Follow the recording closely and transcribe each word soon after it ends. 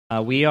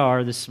We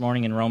are this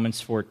morning in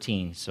Romans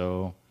 14,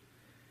 so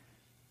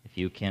if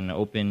you can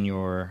open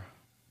your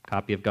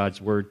copy of God's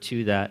Word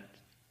to that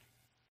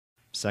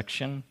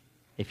section.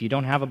 If you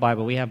don't have a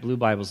Bible, we have blue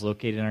Bibles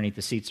located underneath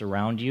the seats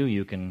around you.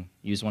 You can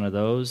use one of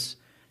those.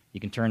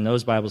 You can turn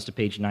those Bibles to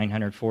page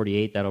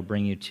 948. That'll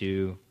bring you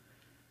to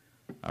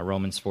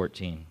Romans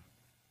 14.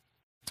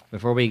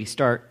 Before we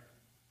start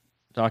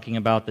talking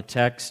about the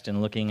text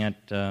and looking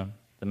at the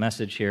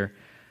message here,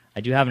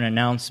 I do have an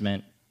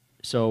announcement.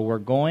 So we're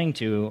going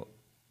to,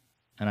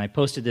 and I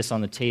posted this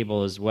on the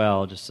table as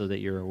well, just so that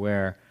you're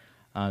aware,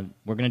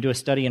 we're going to do a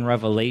study in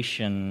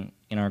Revelation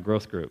in our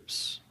growth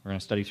groups. We're going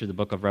to study through the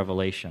book of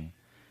Revelation.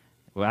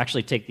 We'll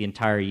actually take the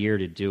entire year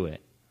to do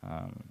it.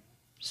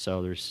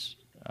 So there's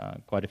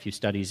quite a few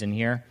studies in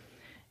here.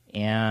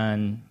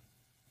 And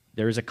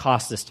there is a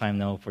cost this time,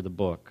 though, for the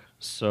book.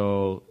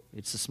 So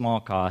it's a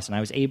small cost. And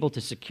I was able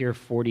to secure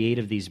 48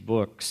 of these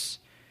books.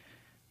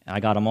 I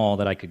got them all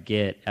that I could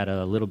get at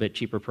a little bit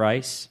cheaper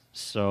price.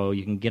 So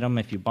you can get them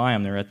if you buy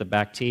them. They're at the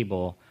back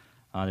table.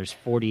 There's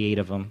 48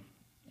 of them,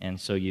 and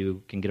so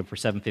you can get them for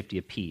 $7.50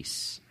 a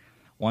piece.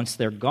 Once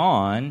they're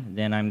gone,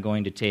 then I'm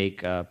going to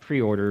take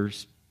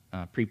pre-orders,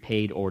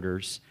 prepaid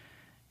orders,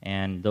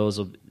 and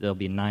they'll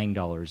be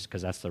 $9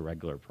 because that's the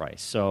regular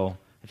price. So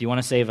if you want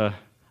to save a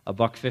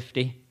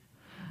 $1.50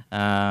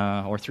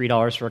 or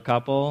 $3 for a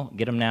couple,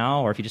 get them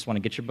now. Or if you just want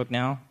to get your book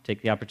now,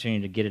 take the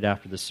opportunity to get it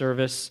after the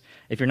service.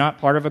 If you're not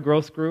part of a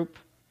growth group,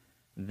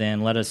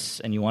 then let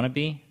us, and you want to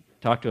be,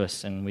 talk to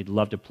us, and we'd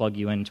love to plug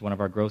you into one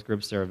of our growth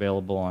groups. They're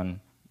available on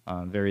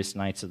various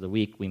nights of the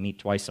week. We meet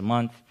twice a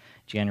month,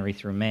 January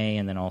through May,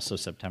 and then also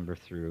September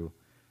through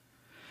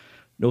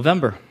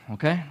November,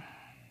 okay?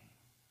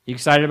 You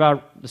excited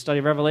about the study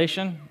of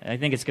Revelation? I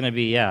think it's going to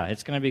be,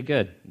 it's going to be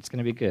good. It's going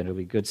to be good. It'll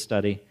be a good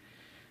study.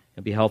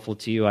 It'll be helpful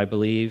to you, I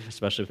believe,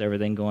 especially with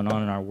everything going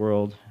on in our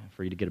world,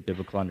 for you to get a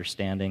biblical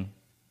understanding.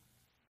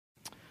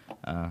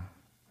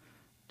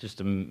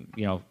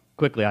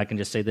 Quickly, I can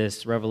just say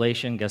this.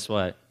 Revelation, guess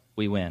what?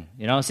 We win.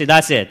 See,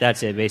 that's it,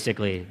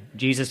 basically.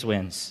 Jesus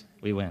wins.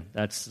 We win.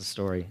 That's the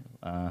story.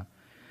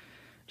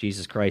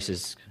 Jesus Christ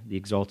is the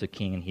exalted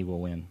King, and he will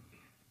win.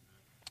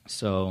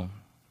 So,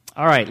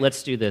 all right,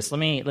 let's do this. Let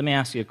me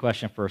ask you a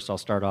question first. I'll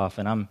start off,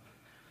 and I'm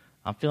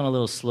feeling a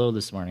little slow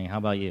this morning. How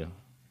about you?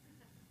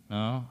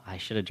 No? I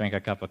should have drank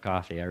a cup of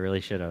coffee. I really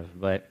should have,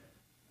 but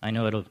I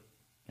know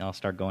I'll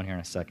start going here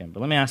in a second. But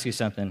let me ask you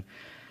something.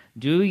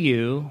 Do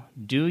you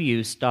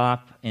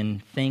stop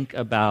and think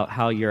about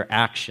how your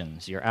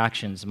actions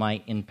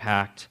might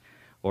impact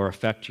or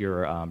affect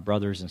your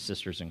brothers and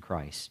sisters in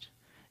Christ?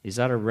 Is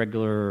that a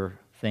regular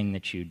thing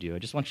that you do? I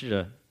just want you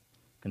to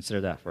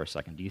consider that for a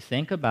second. Do you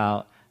think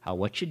about how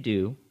what you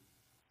do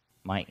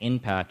might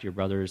impact your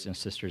brothers and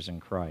sisters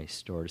in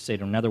Christ? Or to say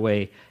it another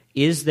way,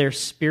 is their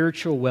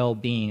spiritual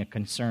well-being a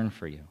concern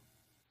for you?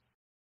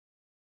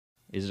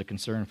 Is it a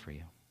concern for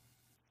you?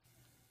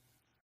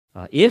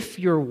 If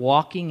you're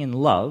walking in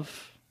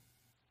love,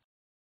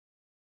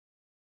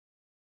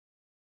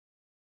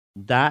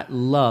 that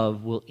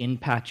love will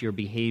impact your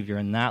behavior,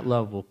 and that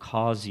love will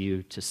cause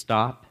you to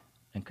stop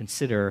and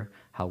consider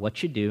how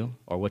what you do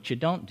or what you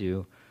don't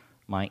do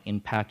might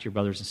impact your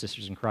brothers and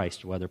sisters in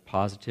Christ, whether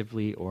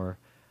positively or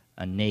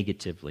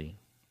negatively.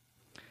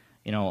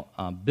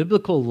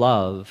 Biblical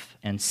love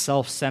and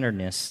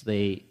self-centeredness,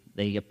 they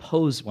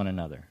oppose one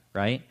another,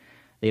 right?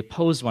 They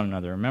oppose one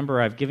another.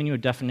 Remember, I've given you a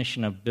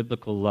definition of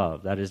biblical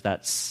love. That is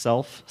that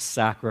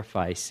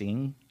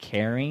self-sacrificing,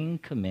 caring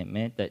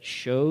commitment that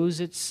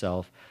shows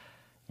itself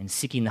in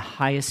seeking the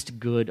highest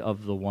good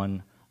of the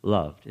one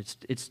loved.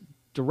 It's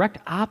direct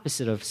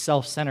opposite of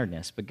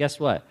self-centeredness. But guess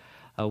what?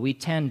 We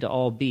tend to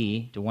all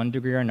be, to one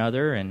degree or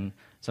another, and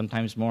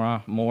sometimes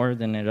more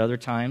than at other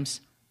times,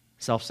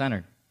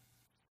 self-centered.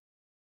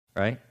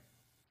 Right?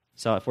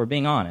 So if we're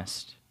being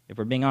honest, if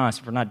we're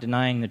not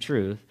denying the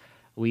truth,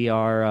 we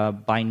are,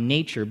 by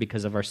nature,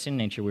 because of our sin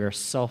nature, we are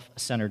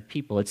self-centered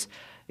people.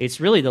 It's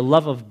really the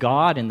love of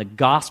God and the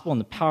gospel and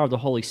the power of the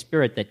Holy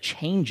Spirit that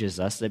changes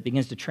us, that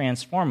begins to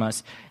transform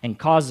us and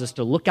causes us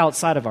to look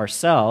outside of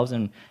ourselves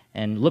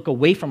and look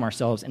away from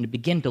ourselves and to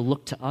begin to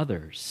look to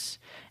others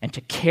and to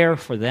care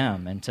for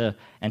them and to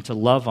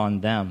love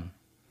on them.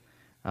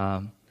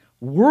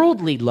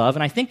 Worldly love,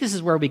 and I think this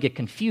is where we get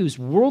confused,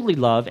 worldly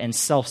love and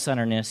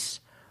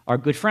self-centeredness are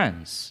good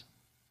friends.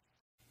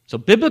 So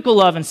biblical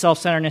love and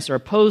self-centeredness are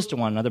opposed to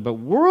one another, but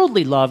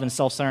worldly love and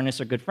self-centeredness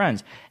are good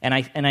friends. And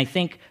I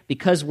think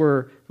because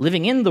we're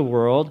living in the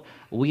world,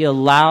 we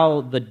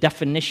allow the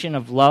definition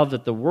of love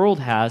that the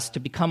world has to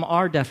become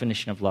our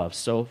definition of love.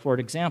 So, for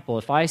example,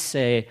 if I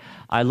say,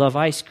 I love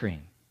ice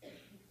cream,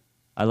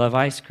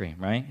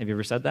 right? Have you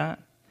ever said that?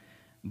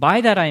 By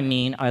that I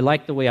mean, I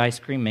like the way ice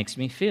cream makes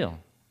me feel.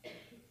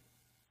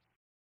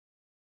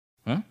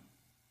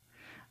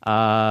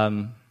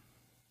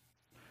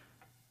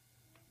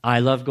 I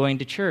love going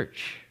to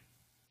church.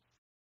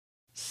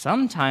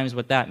 Sometimes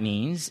what that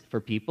means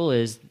for people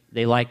is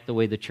they like the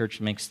way the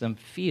church makes them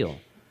feel.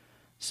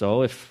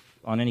 So if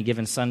on any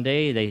given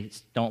Sunday they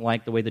don't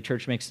like the way the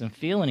church makes them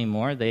feel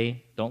anymore,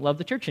 they don't love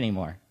the church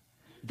anymore.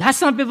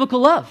 That's not biblical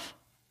love.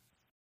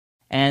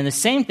 And the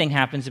same thing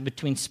happens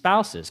between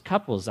spouses,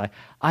 couples.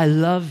 I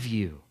love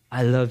you.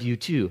 I love you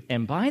too.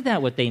 And by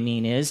that, what they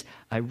mean is,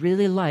 I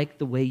really like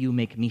the way you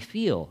make me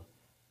feel.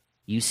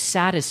 You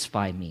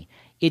satisfy me.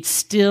 It's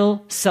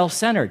still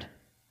self-centered.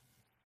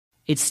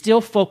 It's still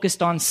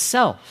focused on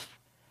self.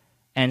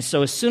 And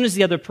so as soon as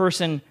the other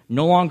person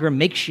no longer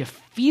makes you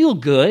feel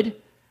good,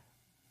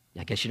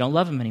 I guess you don't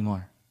love them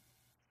anymore.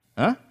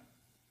 Huh?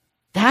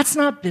 That's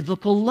not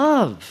biblical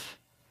love.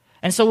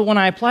 And so when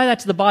I apply that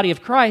to the body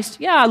of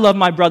Christ, yeah, I love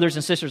my brothers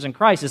and sisters in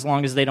Christ as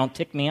long as they don't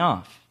tick me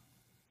off.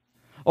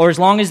 Or as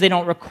long as they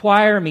don't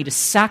require me to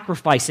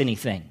sacrifice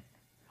anything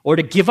or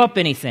to give up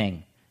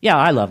anything. Yeah,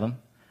 I love them.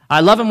 I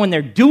love them when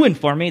they're doing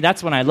for me.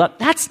 That's when I love.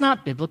 That's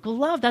not biblical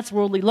love. That's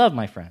worldly love,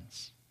 my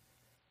friends.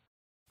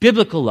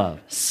 Biblical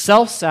love,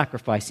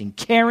 self-sacrificing,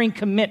 caring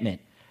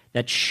commitment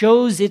that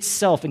shows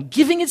itself and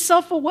giving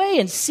itself away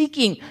and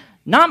seeking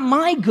not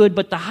my good,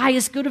 but the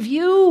highest good of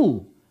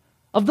you,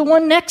 of the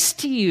one next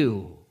to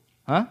you.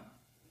 Huh?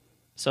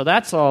 So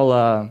that's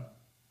all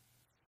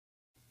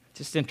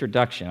just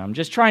introduction. I'm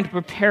just trying to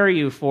prepare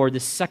you for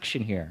this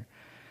section here.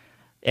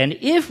 And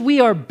if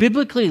we are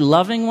biblically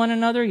loving one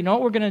another, you know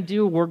what we're going to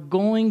do? We're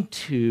going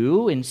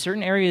to, in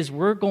certain areas,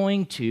 we're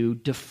going to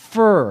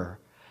defer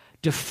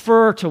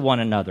to one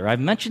another. I've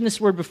mentioned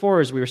this word before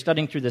as we were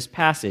studying through this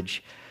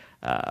passage.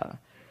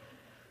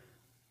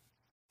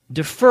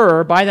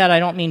 Defer, by that I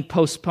don't mean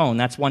postpone.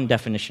 That's one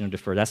definition of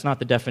defer. That's not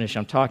the definition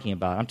I'm talking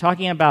about. I'm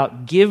talking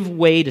about give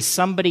way to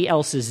somebody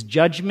else's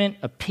judgment,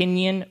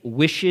 opinion,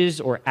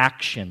 wishes, or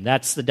action.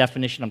 That's the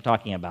definition I'm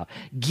talking about.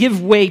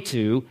 Give way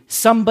to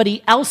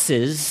somebody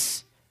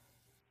else's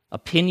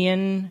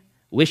opinion,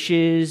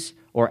 wishes,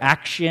 or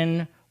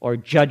action, or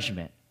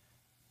judgment.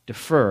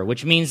 Defer,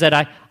 which means that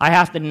I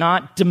have to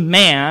not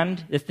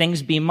demand that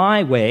things be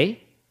my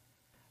way,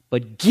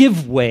 but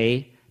give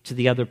way to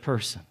the other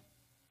person.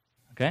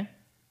 Okay?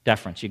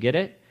 Deference, you get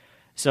it?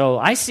 So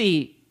I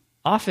see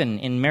often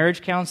in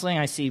marriage counseling,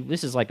 I see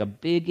this is like a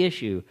big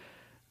issue.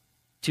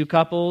 Two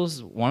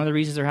couples, one of the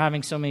reasons they're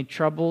having so many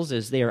troubles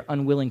is they are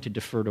unwilling to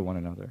defer to one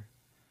another.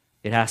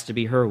 It has to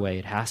be her way.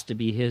 It has to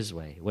be his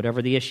way.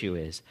 Whatever the issue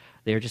is,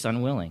 they're just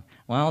unwilling.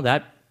 Well,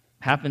 that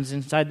happens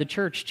inside the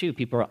church too.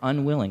 People are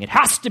unwilling. It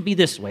has to be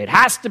this way. It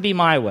has to be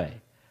my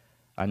way.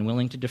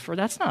 Unwilling to defer.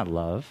 That's not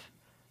love.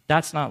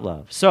 That's not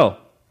love. So,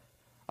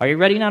 are you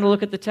ready now to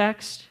look at the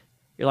text?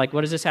 You're like,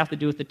 what does this have to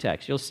do with the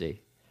text? You'll see.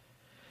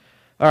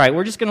 All right,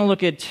 we're just going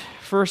to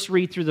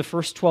read through the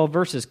first 12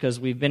 verses because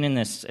we've been in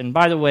this. And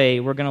by the way,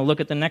 we're going to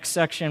look at the next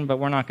section, but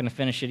we're not going to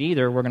finish it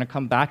either. We're going to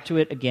come back to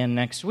it again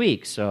next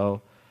week.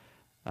 So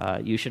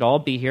you should all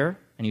be here,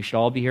 and you should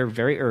all be here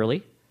very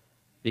early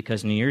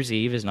because New Year's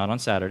Eve is not on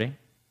Saturday.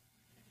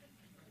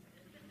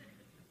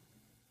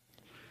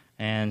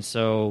 And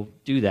so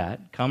do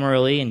that. Come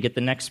early and get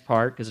the next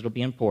part because it'll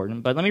be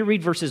important. But let me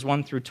read verses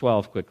 1 through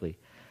 12 quickly.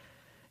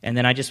 And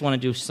then I just want to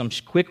do some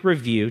quick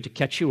review to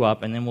catch you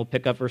up, and then we'll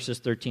pick up verses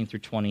 13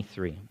 through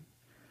 23.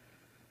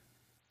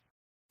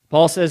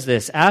 Paul says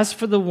this, "As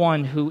for the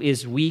one who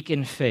is weak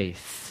in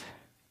faith,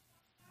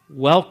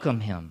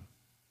 welcome him,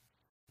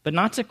 but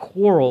not to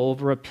quarrel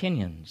over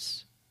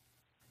opinions.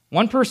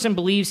 One person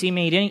believes he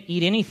may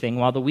eat anything,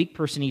 while the weak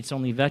person eats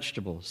only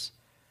vegetables.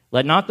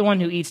 Let not the one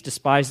who eats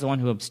despise the one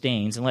who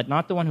abstains, and let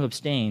not the one who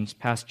abstains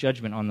pass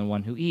judgment on the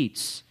one who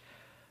eats,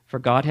 for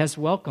God has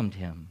welcomed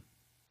him.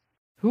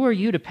 Who are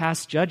you to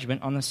pass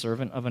judgment on the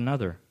servant of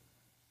another?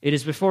 It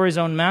is before his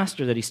own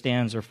master that he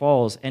stands or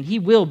falls, and he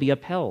will be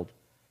upheld,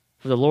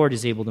 for the Lord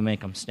is able to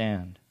make him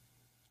stand.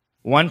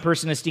 One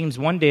person esteems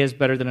one day as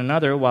better than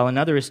another, while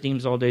another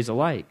esteems all days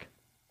alike.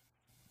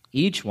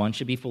 Each one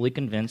should be fully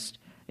convinced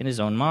in his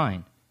own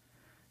mind.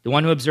 The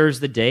one who observes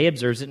the day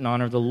observes it in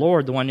honor of the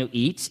Lord. The one who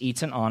eats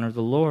in honor of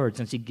the Lord,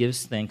 since he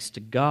gives thanks to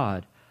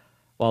God,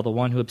 while the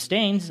one who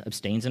abstains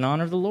in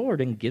honor of the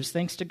Lord and gives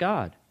thanks to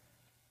God.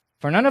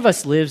 For none of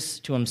us lives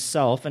to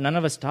himself, and none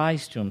of us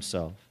dies to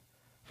himself.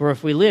 For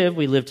if we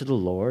live to the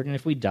Lord, and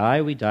if we die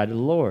to the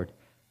Lord.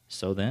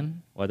 So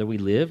then, whether we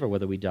live or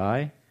whether we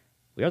die,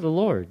 we are the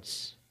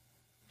Lord's.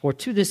 For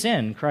to this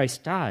end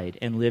Christ died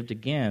and lived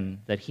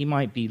again, that he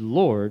might be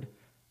Lord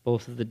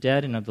both of the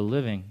dead and of the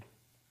living.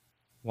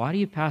 Why do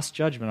you pass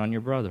judgment on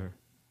your brother?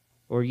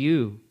 Or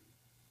you,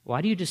 why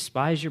do you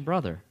despise your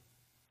brother?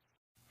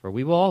 For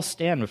we will all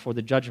stand before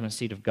the judgment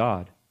seat of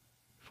God.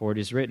 For it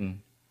is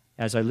written,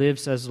 As I live,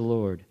 says the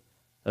Lord,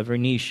 every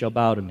knee shall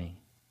bow to me,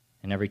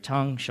 and every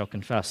tongue shall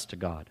confess to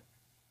God.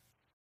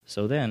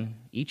 So then,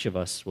 each of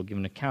us will give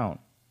an account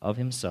of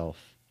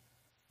himself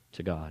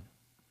to God."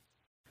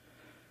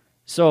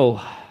 So,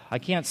 I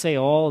can't say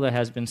all that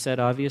has been said,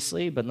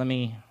 obviously, but let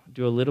me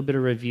do a little bit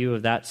of review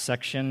of that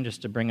section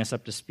just to bring us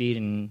up to speed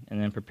and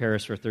then prepare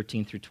us for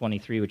 13 through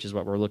 23, which is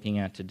what we're looking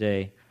at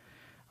today.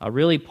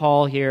 Really,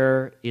 Paul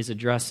here is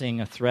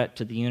addressing a threat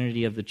to the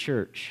unity of the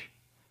church.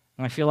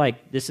 And I feel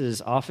like this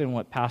is often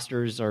what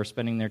pastors are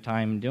spending their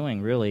time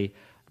doing, really,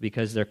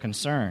 because they're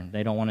concerned.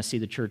 They don't want to see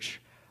the church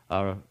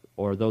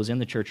or those in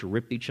the church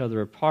rip each other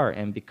apart.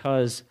 And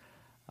because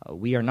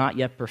We are not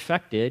yet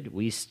perfected.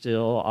 We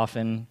still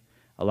often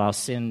allow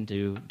sin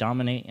to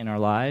dominate in our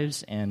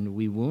lives, and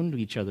we wound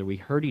each other, we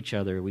hurt each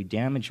other, we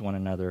damage one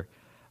another,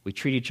 we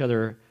treat each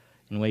other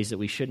in ways that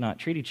we should not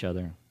treat each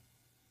other.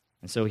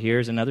 And so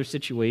here's another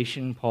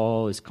situation.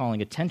 Paul is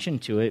calling attention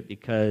to it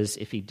because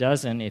if he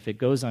doesn't, if it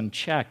goes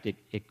unchecked,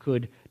 it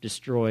could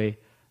destroy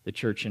the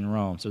church in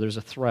Rome. So there's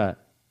a threat.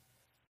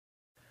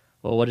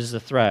 Well, what is the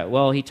threat?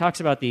 Well, he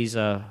talks about these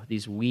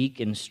weak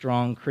and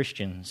strong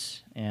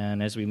Christians.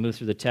 And as we move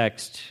through the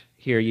text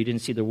here, you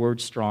didn't see the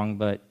word strong,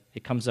 but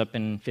it comes up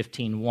in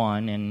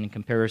 15:1, and in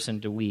comparison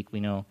to weak,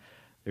 we know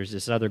there's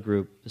this other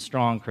group, the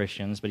strong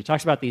Christians. But he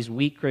talks about these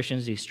weak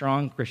Christians, these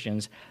strong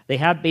Christians. They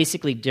have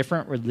basically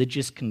different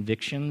religious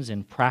convictions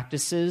and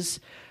practices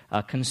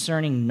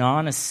concerning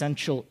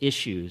non-essential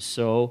issues.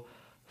 So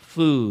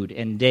food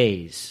and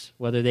days,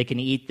 whether they can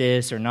eat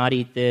this or not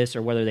eat this,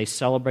 or whether they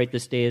celebrate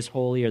this day as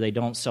holy or they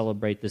don't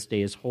celebrate this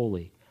day as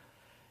holy.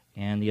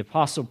 And the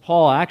Apostle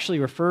Paul actually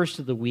refers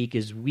to the weak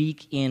as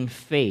weak in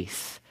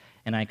faith.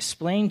 And I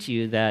explained to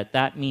you that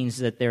that means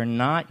that they're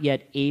not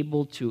yet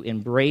able to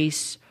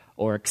embrace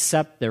or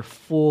accept their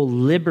full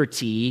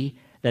liberty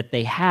that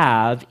they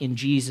have in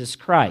Jesus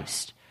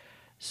Christ.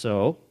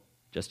 So,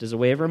 just as a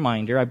way of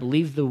reminder, I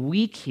believe the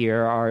weak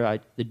here are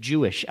the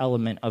Jewish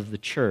element of the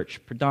church,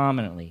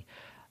 predominantly.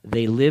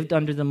 They lived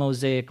under the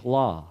Mosaic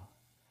law.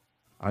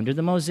 Under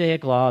the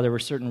Mosaic law, there were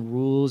certain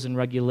rules and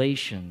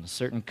regulations,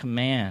 certain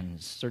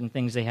commands, certain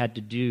things they had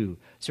to do,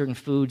 certain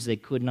foods they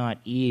could not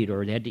eat,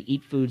 or they had to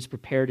eat foods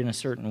prepared in a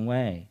certain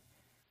way.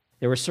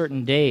 There were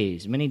certain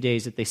days, many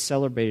days that they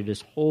celebrated as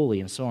holy,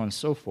 and so on and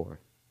so forth.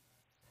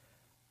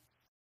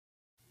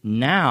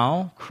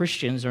 Now,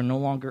 Christians are no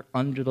longer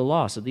under the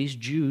law. So these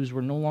Jews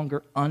were no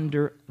longer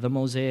under the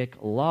Mosaic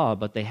law,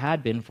 but they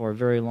had been for a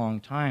very long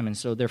time. And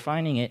so they're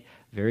finding it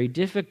very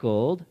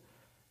difficult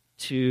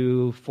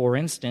to, for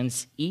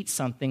instance, eat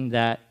something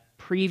that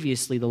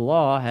previously the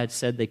law had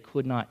said they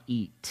could not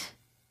eat.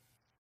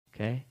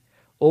 Okay?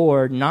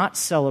 Or not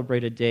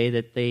celebrate a day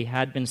that they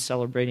had been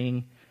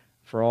celebrating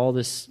for all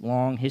this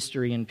long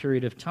history and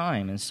period of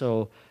time. And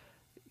so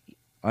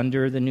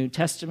under the New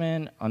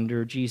Testament,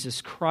 under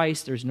Jesus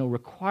Christ, there's no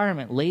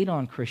requirement laid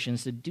on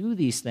Christians to do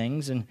these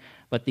things.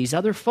 But these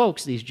other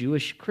folks, these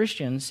Jewish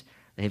Christians,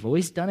 they've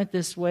always done it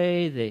this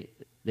way.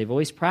 They've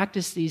always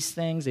practiced these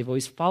things. They've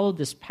always followed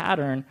this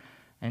pattern.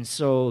 And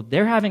so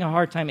they're having a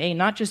hard time,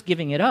 not just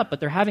giving it up, but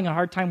they're having a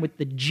hard time with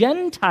the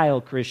Gentile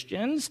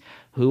Christians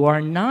who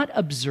are not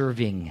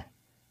observing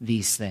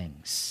these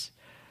things.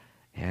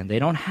 And they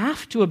don't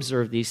have to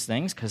observe these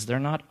things because they're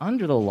not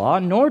under the law,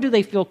 nor do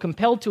they feel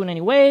compelled to in any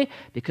way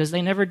because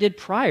they never did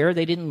prior.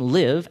 They didn't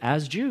live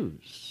as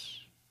Jews.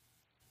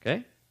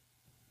 Okay?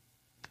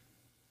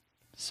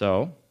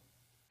 So,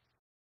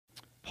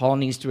 Paul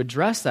needs to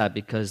address that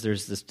because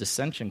there's this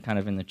dissension kind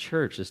of in the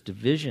church, this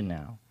division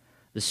now.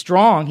 The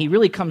strong, he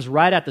really comes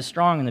right at the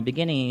strong in the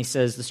beginning. He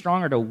says the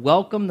strong are to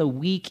welcome the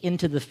weak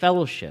into the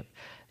fellowship.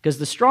 Because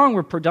the strong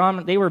were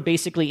predominant, they were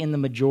basically in the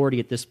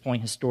majority at this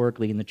point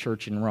historically in the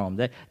church in Rome.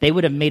 They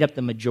would have made up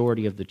the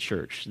majority of the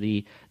church.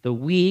 The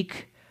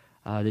weak,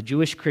 the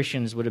Jewish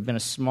Christians would have been a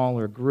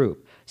smaller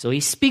group. So he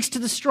speaks to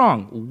the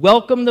strong,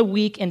 welcome the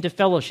weak into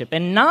fellowship,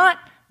 and not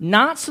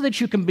so that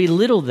you can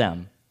belittle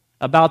them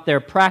about their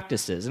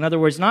practices. In other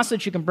words, not so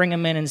that you can bring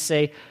them in and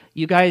say,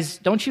 you guys,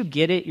 don't you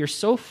get it? You're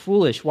so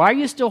foolish. Why are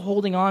you still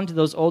holding on to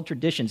those old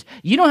traditions?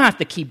 You don't have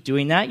to keep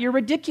doing that. You're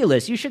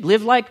ridiculous. You should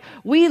live like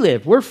we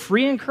live. We're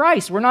free in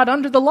Christ. We're not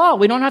under the law.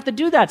 We don't have to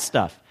do that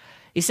stuff.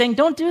 He's saying,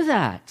 don't do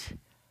that.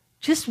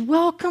 Just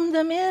welcome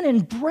them in,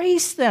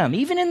 embrace them.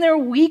 Even in their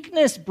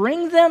weakness,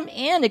 bring them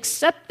in,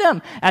 accept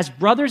them as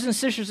brothers and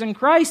sisters in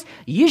Christ.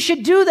 You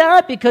should do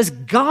that because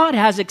God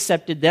has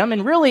accepted them.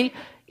 And really,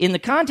 in the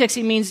context,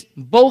 he means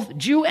both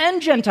Jew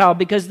and Gentile,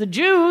 because the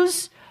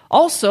Jews,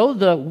 also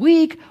the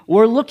weak,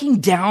 were looking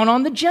down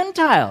on the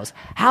Gentiles.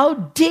 How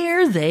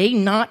dare they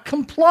not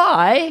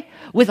comply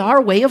with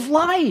our way of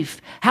life?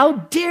 How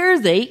dare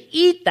they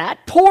eat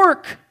that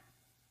pork?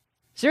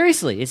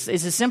 Seriously, it's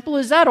as simple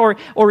as that.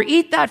 Or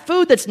eat that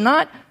food has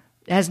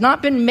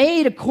not been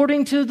made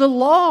according to the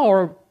law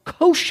or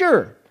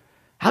kosher.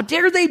 How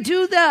dare they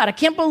do that? I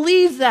can't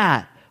believe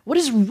that. What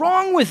is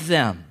wrong with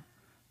them?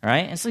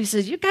 Right? And so he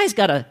says, you guys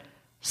got to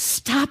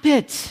stop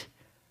it.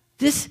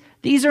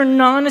 These are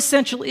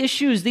non-essential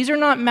issues. These are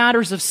not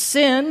matters of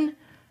sin.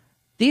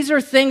 These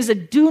are things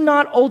that do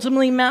not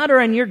ultimately matter,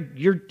 and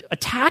you're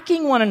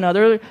attacking one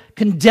another,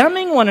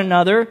 condemning one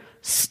another.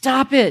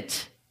 Stop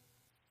it.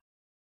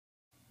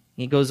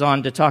 He goes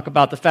on to talk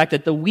about the fact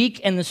that the weak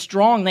and the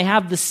strong, they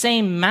have the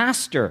same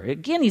master.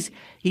 Again,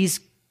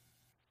 he's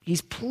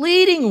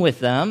pleading with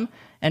them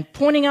and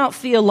pointing out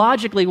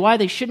theologically why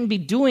they shouldn't be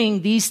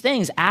doing these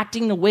things,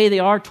 acting the way they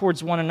are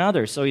towards one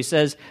another. So he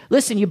says,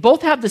 listen, you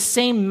both have the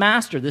same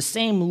master, the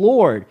same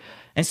Lord.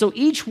 And so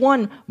each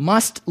one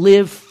must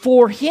live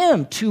for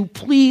him, to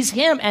please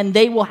him, and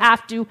they will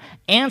have to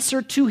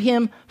answer to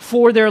him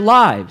for their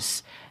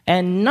lives,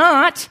 and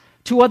not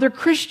to other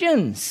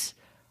Christians.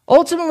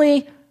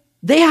 Ultimately,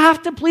 They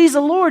have to please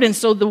the Lord. And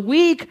so the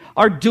weak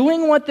are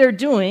doing what they're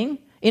doing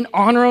in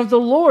honor of the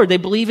Lord. They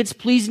believe it's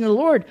pleasing to the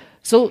Lord.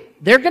 So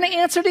they're going to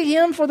answer to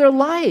him for their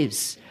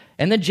lives.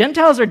 And the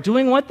Gentiles are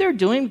doing what they're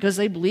doing because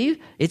they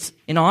believe it's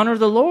in honor of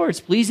the Lord.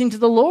 It's pleasing to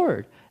the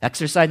Lord.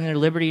 Exercising their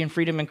liberty and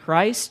freedom in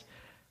Christ.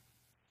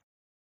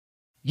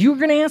 You're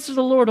going to answer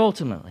the Lord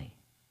ultimately.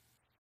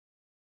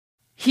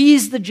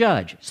 He's the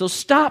judge. So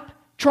stop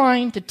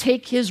trying to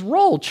take his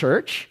role,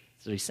 church.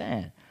 That's what he's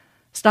saying.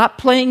 Stop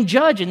playing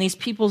judge in these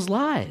people's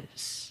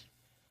lives.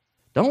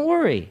 Don't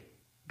worry.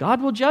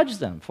 God will judge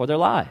them for their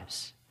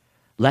lives.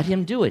 Let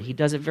him do it. He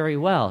does it very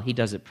well. He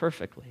does it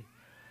perfectly.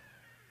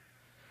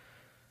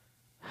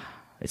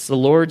 It's the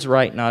Lord's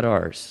right, not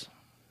ours.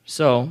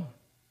 So,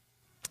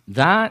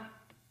 that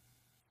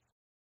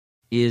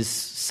is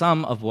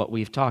some of what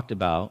we've talked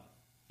about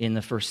in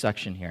the first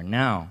section here.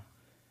 Now,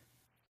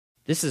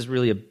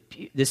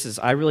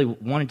 I really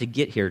wanted to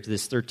get here to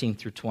this 13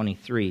 through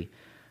 23.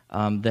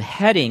 The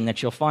heading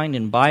that you'll find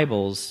in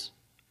Bibles,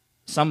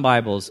 some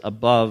Bibles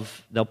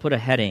above, they'll put a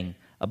heading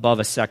above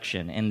a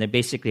section, and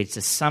basically it's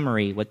a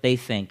summary what they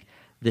think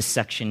this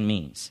section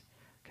means.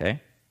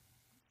 Okay?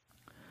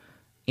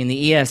 In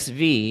the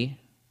ESV,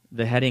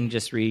 the heading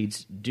just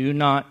reads, "Do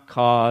not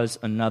cause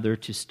another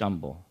to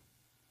stumble."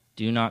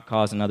 Do not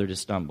cause another to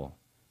stumble.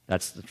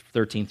 That's the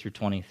 13 through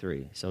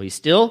 23. So it's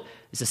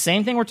the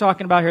same thing we're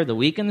talking about here, the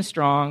weak and the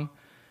strong,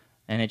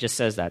 and it just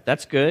says that.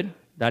 That's good.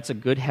 That's a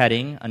good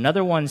heading.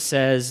 Another one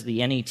says,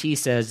 the NET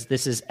says,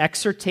 this is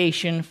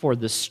exhortation for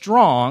the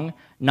strong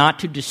not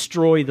to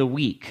destroy the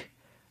weak.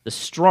 The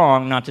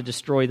strong not to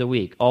destroy the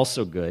weak.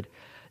 Also good.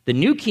 The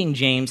New King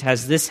James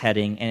has this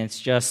heading, and it's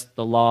just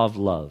the law of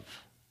love.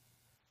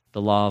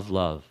 The law of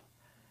love.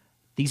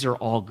 These are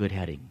all good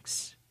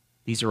headings.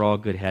 These are all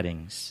good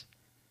headings.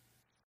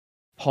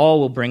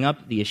 Paul will bring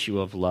up the issue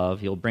of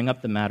love. He'll bring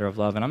up the matter of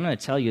love, and I'm going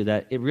to tell you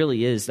that that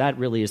really is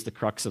the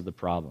crux of the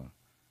problem.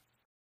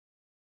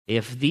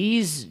 If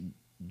these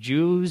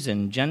Jews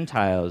and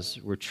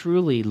Gentiles were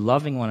truly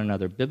loving one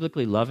another,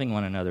 biblically loving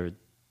one another,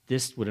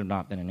 this would have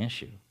not been an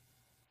issue.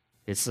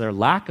 It's their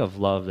lack of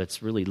love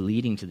that's really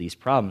leading to these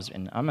problems.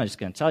 And I'm just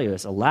going to tell you,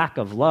 it's a lack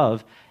of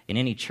love in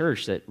any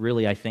church that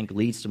really, I think,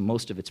 leads to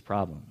most of its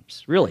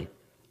problems. Really.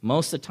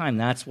 Most of the time,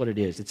 that's what it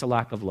is. It's a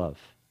lack of love.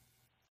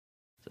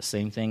 It's the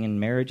same thing in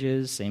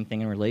marriages, same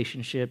thing in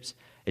relationships.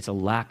 It's a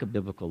lack of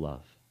biblical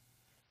love.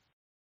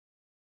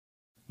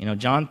 You know,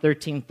 John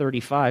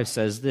 13:35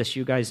 says this.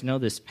 You guys know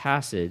this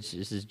passage.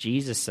 This is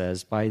Jesus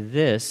says, "By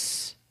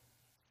this,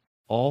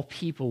 all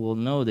people will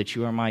know that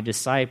you are my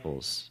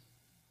disciples,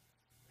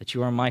 that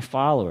you are my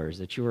followers,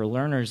 that you are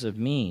learners of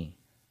me."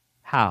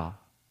 How?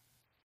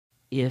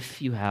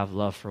 If you have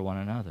love for one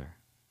another.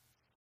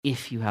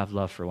 If you have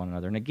love for one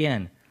another. And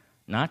again,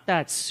 not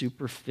that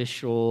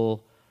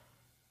superficial,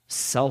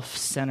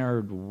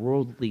 self-centered,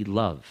 worldly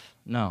love.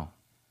 No.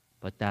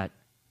 But that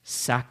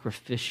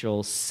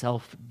sacrificial,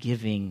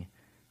 self-giving,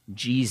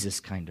 Jesus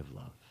kind of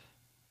love.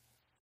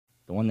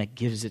 The one that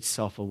gives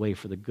itself away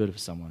for the good of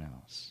someone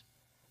else.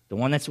 The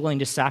one that's willing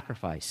to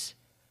sacrifice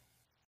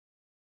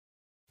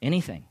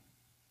anything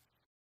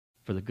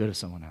for the good of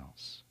someone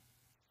else.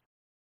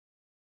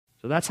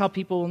 So that's how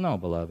people will know,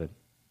 beloved.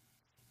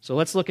 So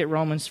let's look at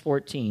Romans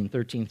 14,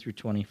 13 through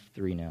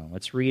 23 now.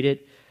 Let's read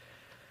it,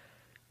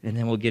 and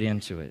then we'll get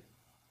into it.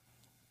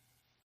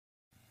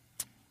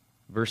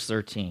 Verse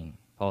 13,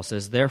 Paul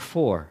says,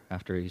 "Therefore,"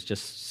 after he's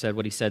just said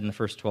what he said in the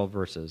first 12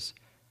 verses,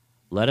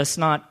 "let us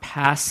not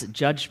pass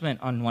judgment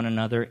on one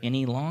another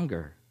any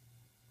longer,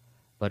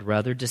 but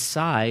rather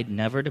decide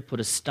never to put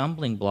a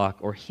stumbling block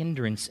or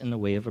hindrance in the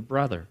way of a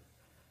brother.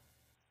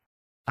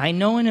 I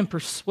know and am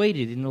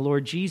persuaded in the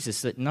Lord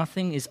Jesus that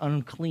nothing is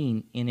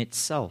unclean in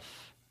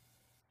itself,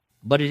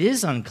 but it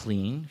is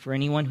unclean for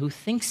anyone who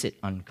thinks it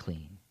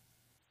unclean.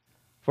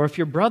 For if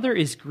your brother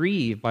is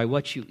grieved by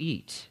what you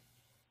eat,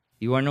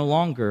 you are no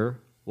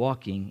longer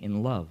walking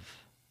in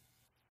love.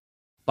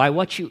 By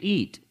what you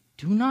eat,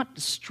 do not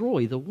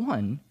destroy the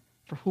one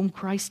for whom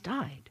Christ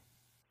died.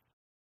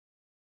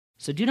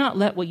 So do not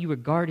let what you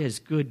regard as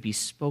good be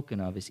spoken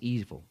of as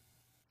evil.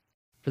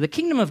 For the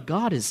kingdom of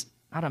God is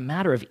not a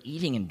matter of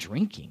eating and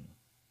drinking,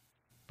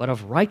 but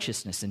of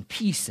righteousness and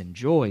peace and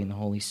joy in the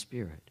Holy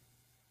Spirit.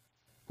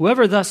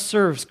 Whoever thus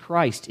serves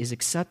Christ is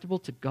acceptable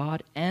to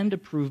God and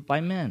approved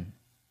by men.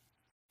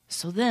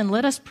 So then,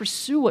 let us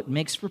pursue what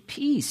makes for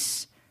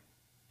peace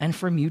and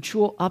for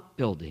mutual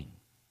upbuilding.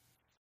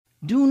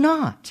 Do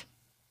not,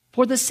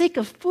 for the sake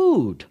of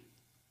food,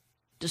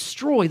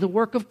 destroy the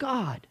work of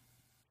God.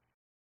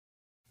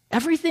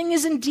 Everything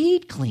is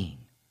indeed clean,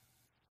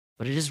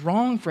 but it is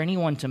wrong for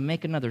anyone to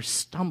make another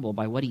stumble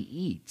by what he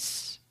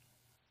eats.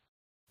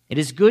 It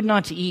is good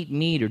not to eat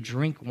meat or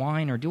drink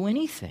wine or do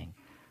anything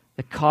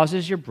that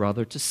causes your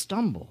brother to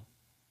stumble.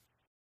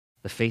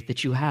 The faith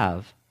that you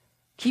have,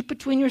 keep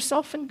between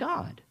yourself and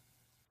God.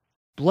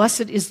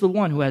 Blessed is the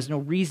one who has no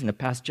reason to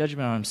pass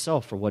judgment on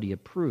himself for what he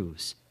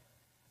approves.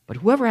 But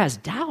whoever has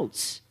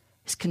doubts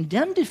is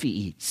condemned if he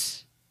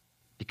eats,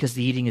 because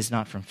the eating is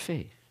not from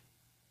faith.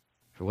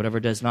 For whatever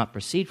does not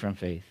proceed from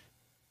faith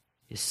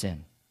is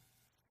sin.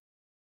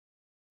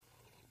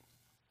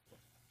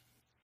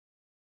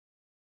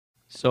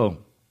 So,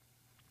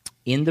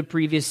 in the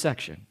previous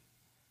section,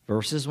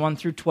 verses 1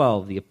 through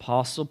 12, the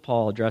Apostle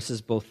Paul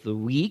addresses both the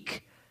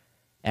weak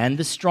and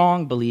the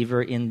strong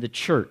believer in the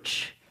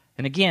church.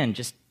 And again,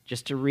 just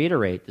to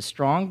reiterate, the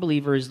strong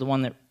believer is the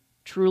one that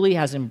truly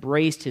has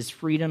embraced his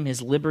freedom,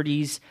 his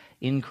liberties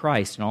in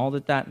Christ, and all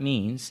that that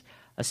means,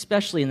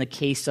 especially in the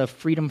case of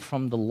freedom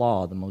from the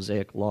law, the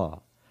Mosaic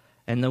law.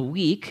 And the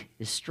weak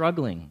is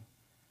struggling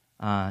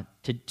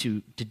to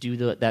do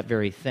that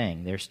very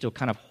thing. They're still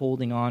kind of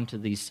holding on to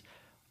these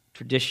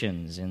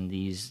traditions and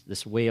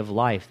this way of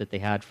life that they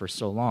had for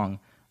so long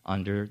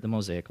under the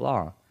Mosaic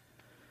law.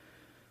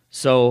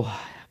 So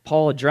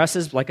Paul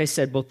addresses, like I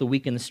said, both the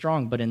weak and the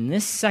strong, but in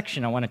this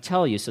section I want to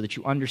tell you so that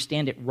you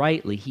understand it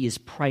rightly, he is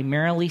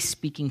primarily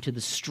speaking to the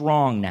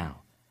strong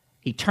now.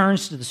 He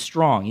turns to the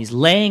strong. He's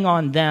laying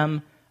on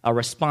them a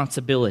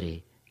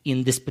responsibility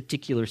in this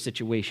particular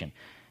situation.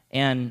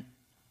 And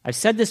I've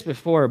said this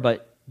before,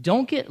 but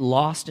don't get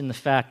lost in the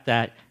fact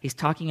that he's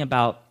talking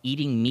about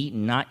eating meat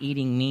and not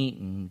eating meat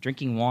and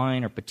drinking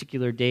wine or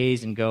particular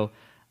days and go,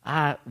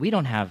 we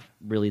don't have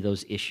really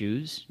those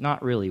issues.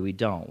 Not really, we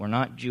don't. We're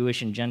not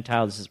Jewish and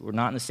Gentiles. We're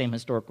not in the same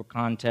historical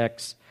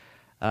context.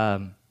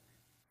 We're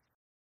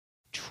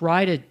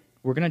going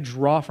to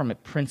draw from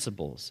it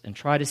principles and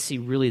try to see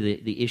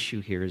really the issue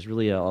here is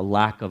really a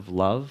lack of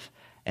love,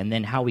 and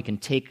then how we can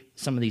take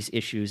some of these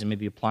issues and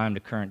maybe apply them to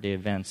current day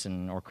events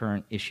or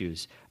current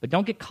issues. But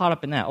don't get caught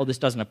up in that. Oh, this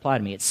doesn't apply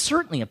to me. It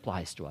certainly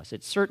applies to us.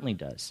 It certainly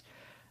does.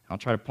 I'll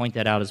try to point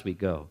that out as we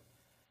go.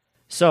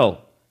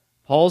 So,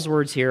 Paul's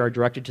words here are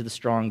directed to the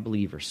strong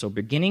believer. So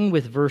beginning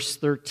with verse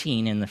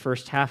 13, in the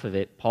first half of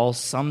it, Paul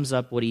sums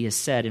up what he has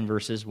said in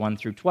verses 1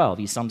 through 12.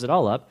 He sums it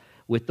all up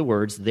with the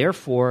words,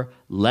 "Therefore,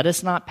 let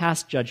us not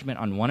pass judgment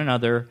on one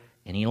another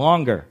any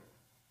longer.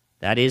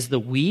 That is, the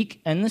weak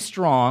and the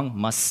strong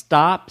must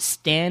stop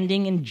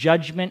standing in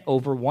judgment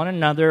over one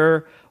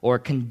another or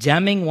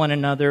condemning one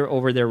another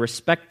over their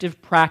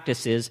respective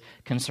practices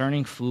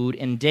concerning food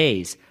and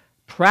days."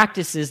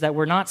 Practices that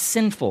were not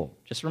sinful.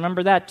 Just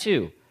remember that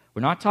too.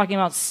 We're not talking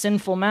about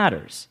sinful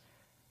matters.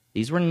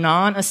 These were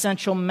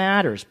non-essential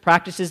matters,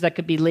 practices that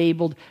could be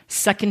labeled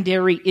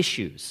secondary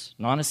issues,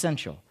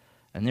 non-essential.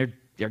 And they're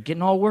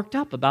getting all worked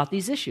up about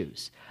these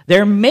issues.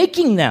 They're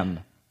making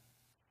them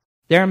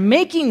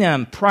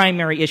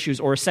primary issues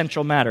or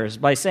essential matters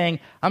by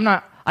saying,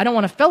 I don't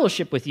want to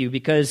fellowship with you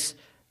because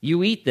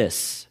you eat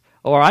this,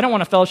 or I don't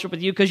want to fellowship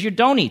with you because you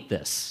don't eat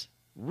this.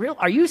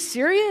 Are you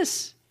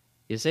serious?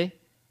 You see?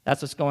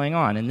 That's what's going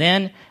on. And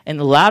then in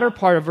the latter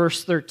part of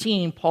verse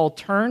 13, Paul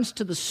turns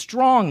to the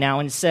strong now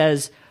and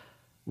says,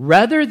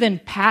 rather than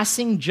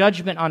passing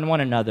judgment on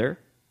one another,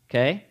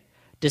 okay,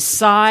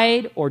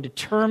 decide or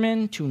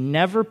determine to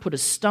never put a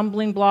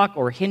stumbling block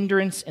or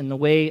hindrance in the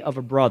way of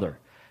a brother.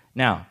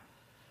 Now,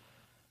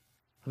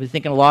 I've been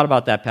thinking a lot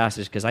about that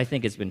passage because I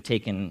think it's been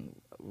taken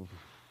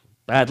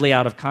badly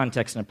out of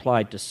context and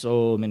applied to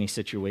so many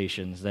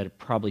situations that it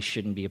probably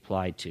shouldn't be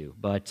applied to.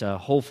 But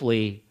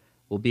hopefully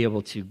we'll be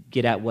able to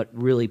get at what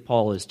really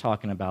Paul is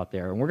talking about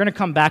there. And we're going to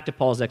come back to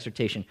Paul's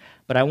exhortation,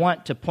 but I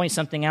want to point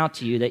something out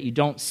to you that you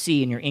don't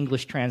see in your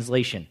English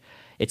translation.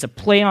 It's a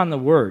play on the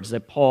words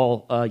that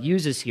Paul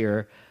uses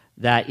here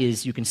that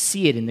is, you can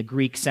see it in the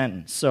Greek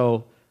sentence.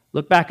 So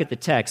look back at the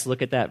text,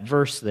 look at that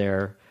verse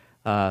there,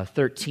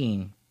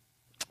 13.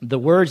 The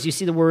words, you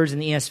see the words in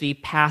the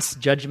ESV, pass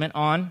judgment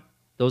on,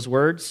 those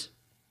words,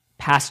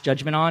 pass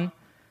judgment on,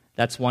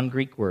 that's one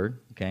Greek word,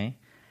 okay?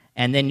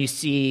 And then you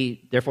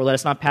see, therefore, let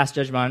us not pass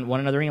judgment on one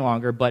another any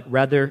longer, but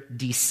rather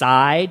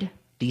decide.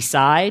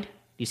 Decide. Do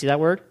you see that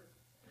word?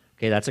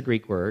 Okay, that's a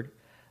Greek word.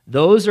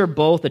 Those are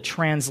both a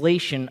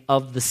translation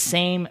of the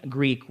same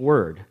Greek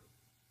word.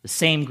 The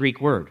same Greek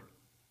word.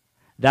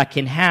 That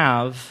can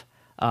have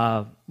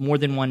more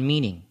than one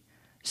meaning.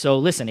 So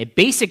listen, it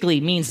basically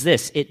means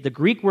this. The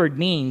Greek word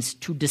means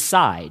to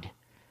decide.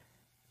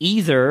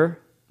 Either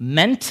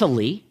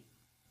mentally,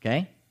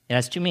 okay? It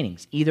has two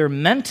meanings. Either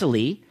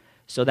mentally,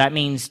 so that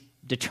means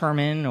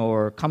determine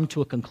or come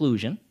to a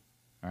conclusion,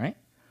 all right?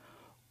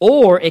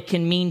 Or it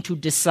can mean to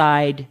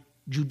decide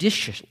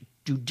judicially,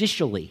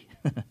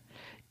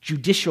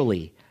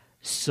 judicially,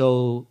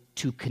 so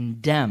to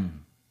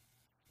condemn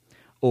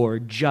or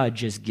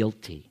judge as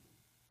guilty,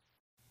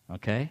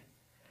 okay?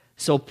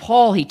 So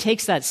Paul, he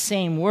takes that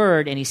same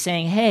word and he's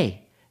saying,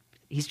 hey,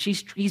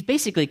 he's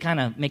basically kind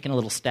of making a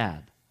little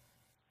stab.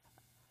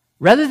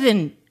 Rather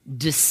than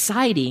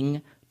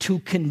deciding to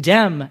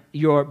condemn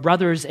your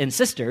brothers and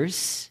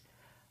sisters,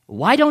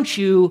 why don't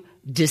you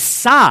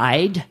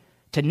decide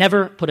to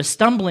never put a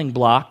stumbling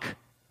block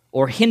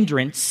or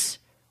hindrance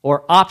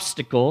or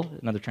obstacle,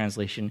 another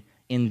translation,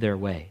 in their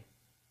way?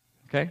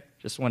 Okay?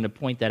 Just wanted to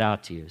point that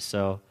out to you.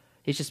 So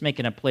he's just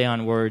making a play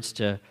on words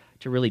to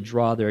really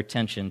draw their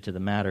attention to the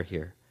matter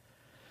here.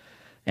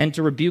 And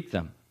to rebuke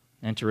them.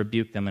 And to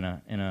rebuke them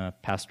in a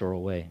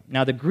pastoral way.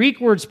 Now, the Greek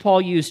words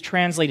Paul used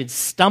translated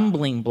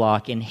stumbling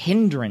block and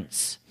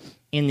hindrance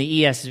in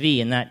the ESV,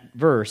 in that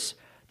verse,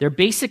 they're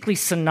basically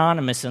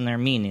synonymous in their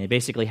meaning. They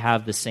basically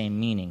have the same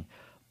meaning.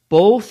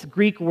 Both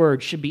Greek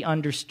words should be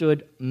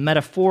understood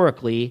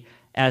metaphorically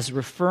as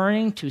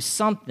referring to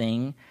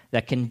something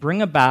that can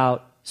bring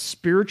about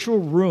spiritual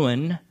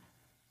ruin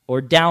or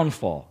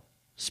downfall.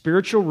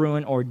 Spiritual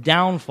ruin or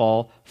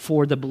downfall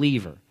for the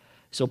believer.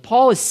 So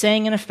Paul is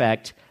saying, in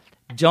effect,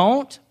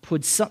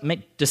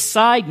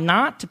 decide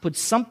not to put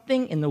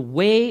something in the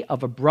way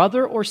of a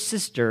brother or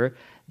sister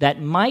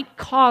that might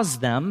cause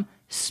them,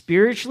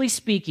 spiritually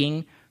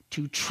speaking,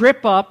 to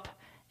trip up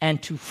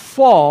and to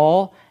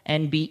fall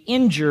and be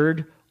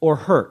injured or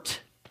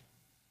hurt.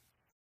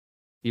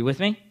 You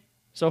with me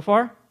so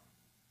far?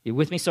 You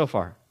with me so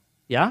far?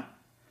 Yeah?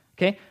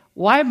 Okay.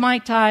 Why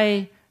might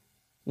I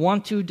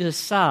want to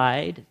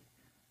decide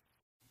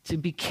to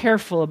be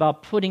careful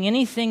about putting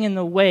anything in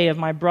the way of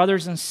my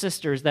brothers and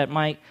sisters that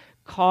might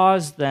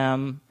cause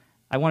them,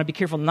 I want to be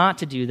careful not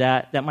to do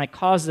that might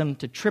cause them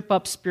to trip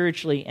up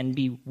spiritually and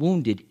be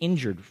wounded,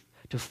 injured,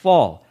 to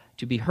fall,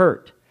 to be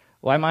hurt?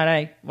 Why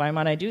might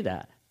I do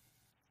that?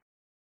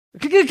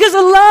 Because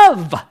of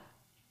love.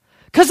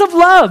 Because of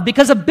love,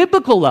 because of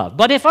biblical love.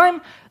 But if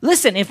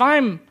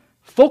I'm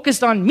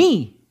focused on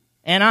me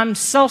and I'm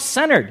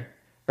self-centered,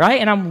 right?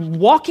 And I'm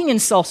walking in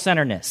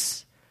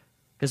self-centeredness,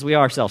 because we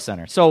are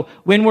self-centered. So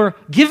when we're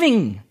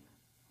giving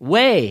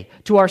way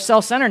to our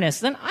self-centeredness,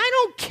 then I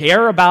don't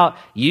care about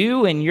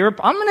you and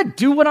I'm going to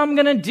do what I'm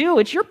going to do.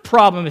 It's your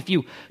problem if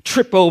you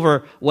trip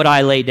over what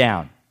I lay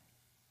down.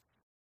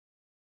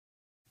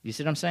 You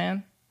see what I'm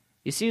saying?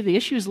 You see, the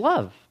issue is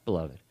love,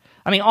 beloved.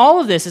 I mean, all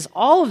of this,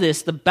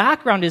 the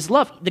background is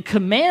love. The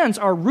commands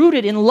are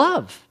rooted in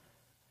love.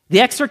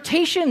 The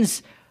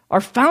exhortations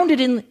are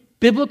founded in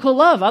biblical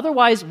love.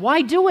 Otherwise,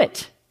 why do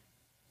it?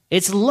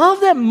 It's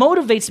love that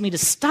motivates me to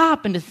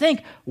stop and to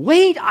think,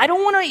 wait, I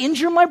don't want to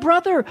injure my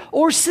brother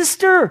or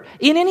sister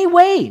in any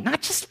way.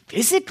 Not just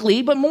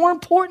physically, but more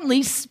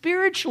importantly,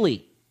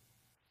 spiritually.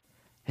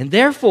 And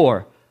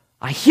therefore,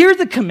 I hear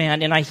the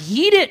command and I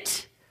heed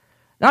it.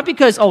 Not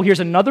because, here's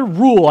another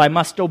rule I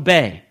must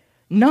obey.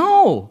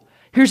 No,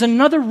 here's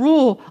another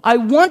rule I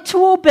want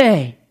to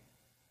obey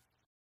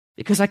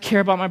because I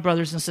care about my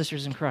brothers and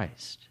sisters in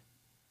Christ.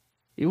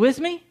 You with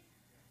me?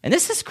 And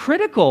this is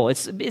critical.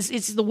 It's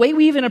the way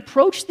we even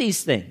approach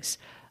these things.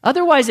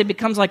 Otherwise, it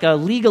becomes like a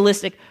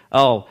legalistic,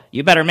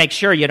 you better make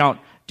sure you don't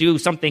do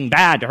something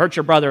bad to hurt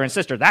your brother and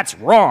sister. That's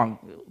wrong.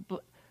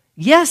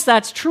 Yes,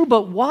 that's true,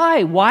 but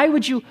why? Why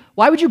would you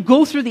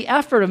go through the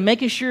effort of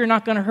making sure you're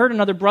not going to hurt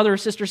another brother or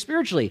sister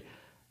spiritually?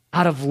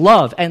 Out of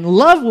love. And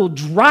love will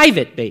drive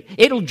it.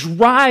 It'll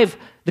drive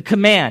the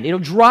command. It'll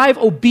drive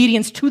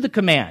obedience to the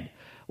command.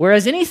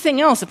 Whereas anything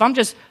else, if I'm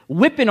just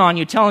whipping on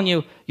you, telling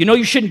you,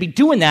 you shouldn't be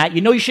doing that,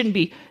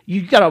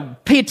 you got to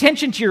pay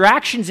attention to your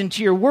actions and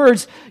to your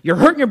words, you're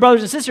hurting your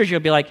brothers and sisters, you'll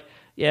be like,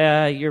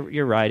 yeah,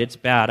 you're right, it's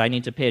bad, I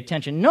need to pay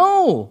attention.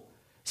 No!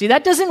 See,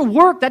 that doesn't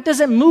work, that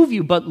doesn't move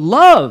you, but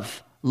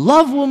love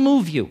will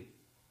move you.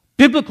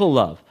 Biblical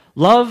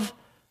love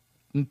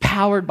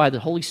empowered by the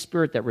Holy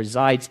Spirit that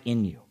resides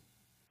in you.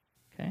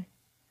 Okay?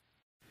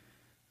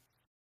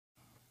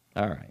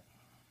 All right.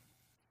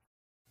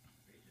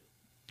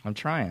 I'm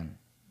trying.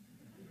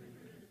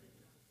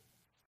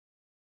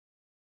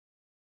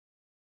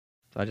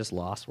 So I just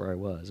lost where I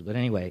was. But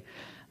anyway,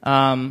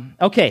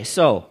 okay,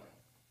 so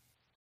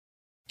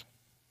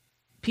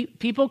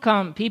people,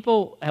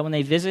 when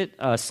they visit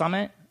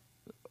Summit,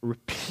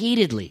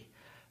 repeatedly,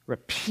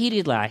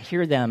 I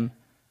hear them,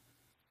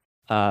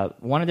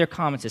 one of their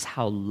comments is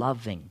how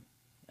loving,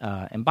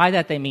 and by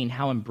that they mean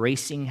how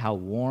embracing, how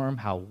warm,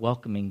 how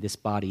welcoming this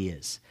body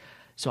is.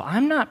 So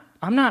I'm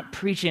not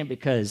preaching it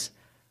because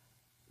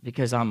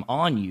I'm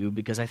on you,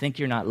 because I think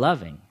you're not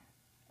loving.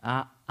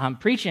 I'm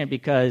preaching it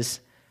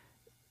because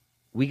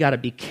we got to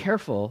be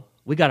careful.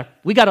 We got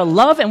to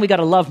love, and we got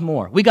to love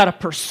more. We got to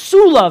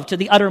pursue love to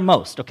the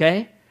uttermost,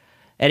 okay?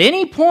 At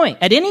any point,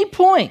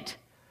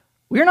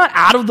 we're not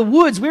out of the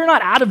woods. We're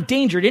not out of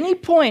danger. At any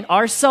point,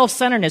 our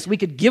self-centeredness, we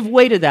could give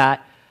way to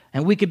that,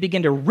 and we could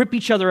begin to rip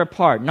each other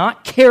apart,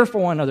 not care for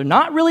one another,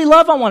 not really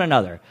love on one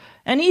another.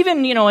 And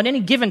even, at any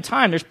given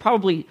time, there's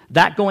probably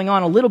that going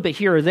on a little bit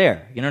here or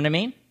there. You know what I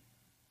mean?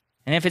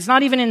 And if it's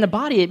not even in the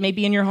body, it may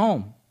be in your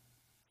home.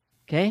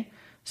 Okay?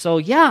 So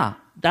yeah,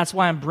 that's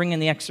why I'm bringing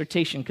the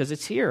exhortation, because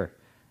it's here.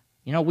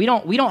 We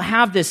don't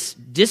have this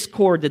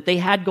discord that they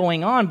had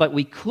going on, but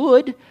we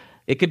could.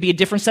 It could be a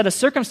different set of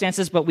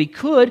circumstances, but we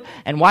could.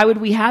 And why would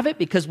we have it?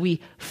 Because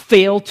we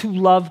fail to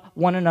love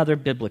one another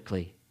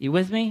biblically. You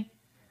with me?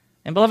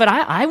 And beloved,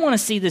 I want to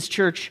see this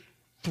church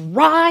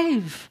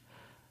thrive.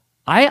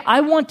 I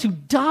want to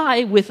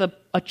die with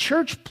a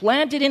church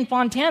planted in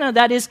Fontana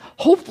that is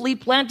hopefully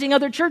planting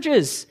other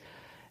churches.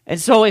 And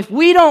so if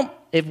we don't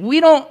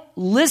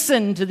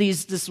listen to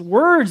these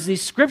words,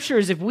 these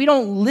scriptures, if we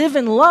don't live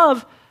in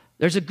love,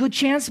 there's a good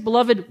chance,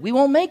 beloved, we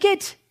won't make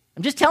it.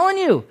 I'm just telling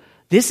you.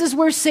 This is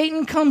where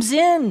Satan comes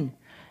in,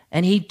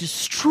 and he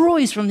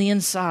destroys from the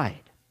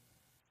inside.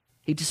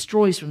 He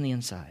destroys from the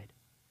inside.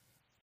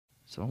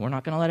 So we're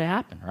not going to let it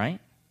happen, right?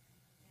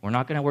 We're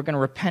going to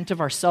repent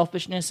of our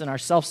selfishness and our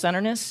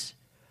self-centeredness,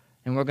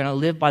 and we're going to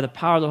live by the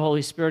power of the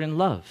Holy Spirit in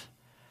love.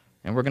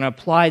 And we're going to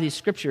apply these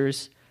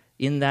scriptures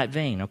in that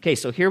vein. Okay,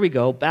 so here we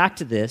go, back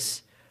to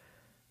this.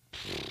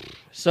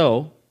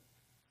 So,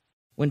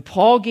 when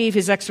Paul gave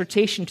his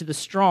exhortation to the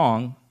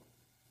strong,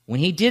 when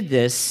he did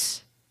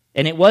this,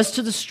 and it was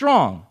to the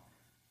strong,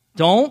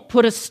 don't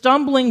put a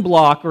stumbling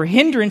block or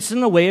hindrance in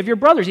the way of your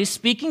brothers. He's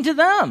speaking to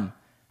them,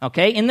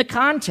 okay, in the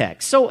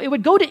context. So it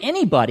would go to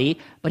anybody,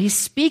 but he's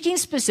speaking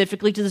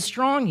specifically to the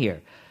strong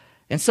here.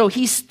 And so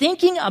he's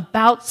thinking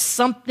about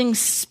something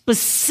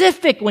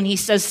specific when he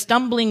says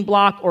stumbling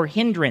block or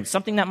hindrance,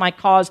 something that might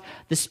cause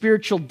the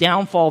spiritual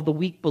downfall of the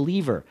weak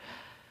believer.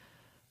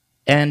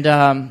 And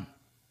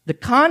the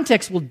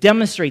context will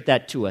demonstrate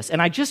that to us.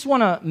 And I just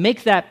want to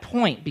make that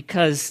point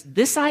because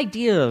this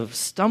idea of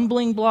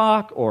stumbling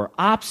block or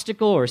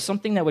obstacle or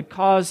something that would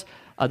cause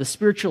the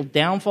spiritual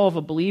downfall of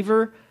a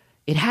believer,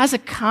 it has a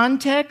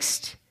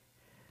context.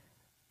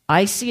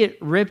 I see it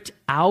ripped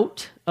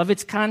out of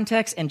its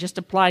context and just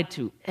applied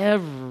to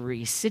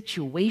every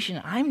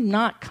situation. I'm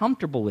not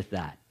comfortable with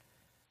that.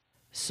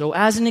 So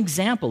as an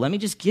example, let me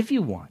just give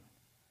you one.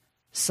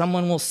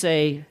 Someone will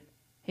say,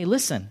 hey,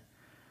 listen,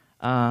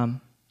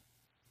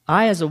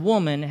 I, as a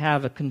woman,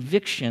 have a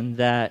conviction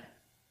that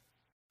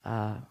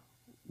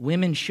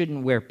women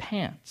shouldn't wear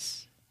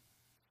pants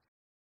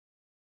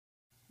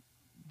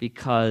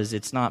because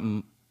it's not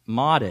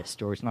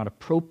modest or it's not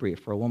appropriate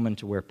for a woman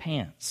to wear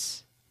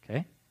pants,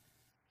 okay?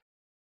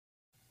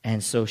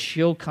 And so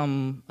she'll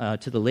come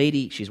to the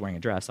lady, she's wearing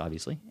a dress,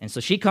 obviously, and so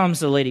she comes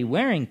to the lady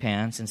wearing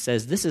pants and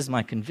says, this is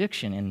my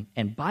conviction,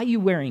 and by you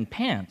wearing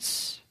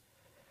pants,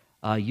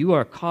 you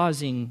are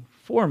causing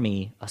for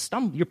me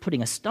you're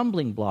putting a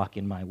stumbling block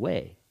in my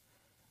way,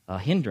 a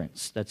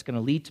hindrance that's going to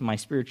lead to my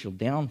spiritual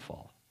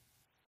downfall.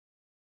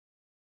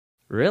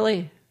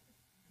 Really?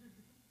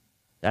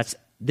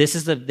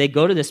 They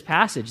go to this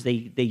passage,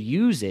 they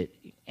use it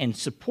in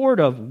support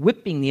of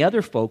whipping the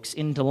other folks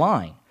into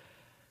line.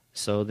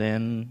 So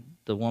then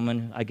the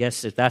woman, I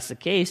guess if that's the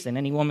case, then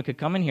any woman could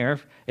come in here.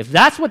 If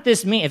that's what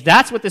this means, if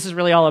that's what this is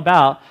really all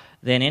about,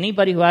 then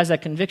anybody who has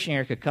that conviction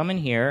here could come in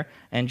here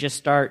and just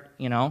start,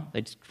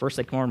 first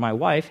they come over to my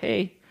wife,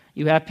 hey,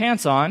 you have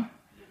pants on.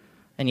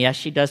 And yes,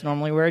 she does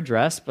normally wear a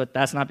dress, but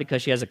that's not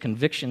because she has a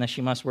conviction that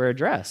she must wear a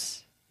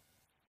dress.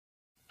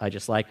 I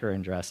just like her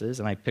in dresses,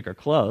 and I pick her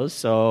clothes,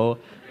 so...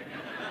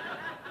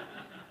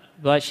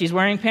 But she's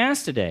wearing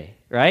pants today,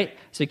 right?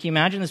 So can you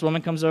imagine this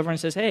woman comes over and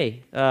says,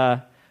 hey,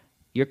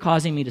 you're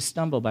causing me to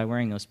stumble by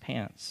wearing those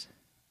pants.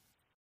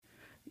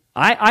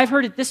 I've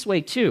heard it this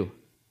way, too.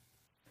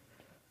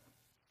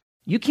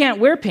 You can't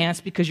wear pants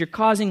because you're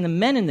causing the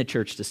men in the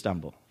church to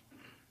stumble.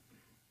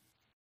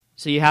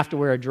 So you have to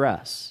wear a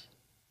dress.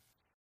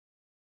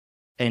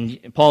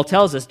 And Paul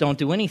tells us, don't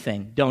do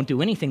anything. Don't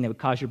do anything that would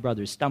cause your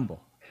brothers to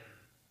stumble.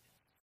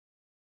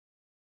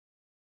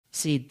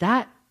 See,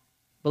 beloved,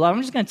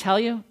 I'm just going to tell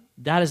you,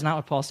 that is not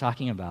what Paul's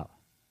talking about.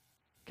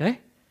 Okay?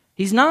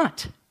 He's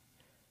not.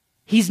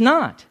 He's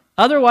not.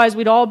 Otherwise,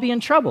 we'd all be in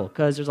trouble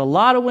because there's a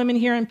lot of women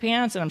here in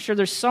pants, and I'm sure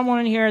there's someone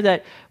in here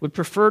that would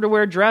prefer to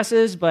wear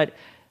dresses, but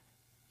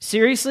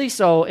seriously,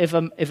 so if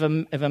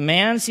a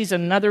man sees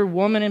another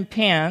woman in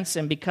pants,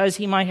 and because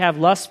he might have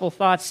lustful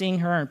thoughts seeing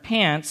her in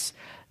pants,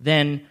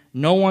 then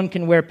no one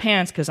can wear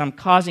pants because I'm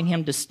causing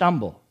him to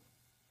stumble.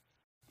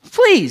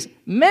 Please,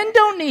 men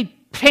don't need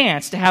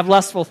pants to have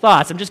lustful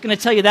thoughts. I'm just going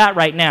to tell you that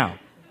right now.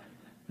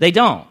 They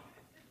don't.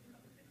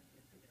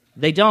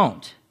 They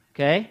don't,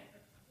 okay?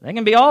 They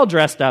can be all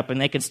dressed up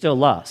and they can still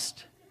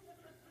lust.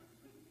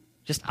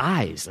 Just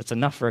eyes, that's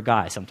enough for a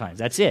guy sometimes.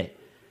 That's it,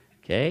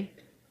 okay?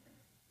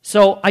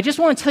 So I just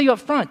want to tell you up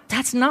front,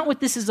 that's not what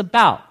this is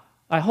about.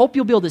 I hope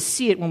you'll be able to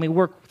see it when we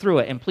work through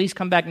it. And please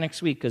come back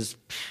next week because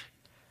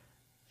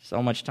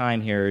so much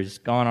time here is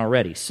gone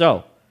already.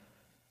 So,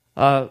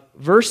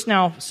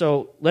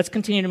 so let's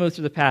continue to move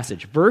through the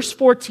passage. Verse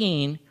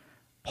 14,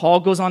 Paul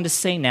goes on to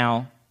say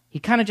now, he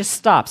kind of just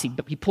stops.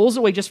 He pulls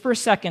away just for a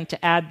second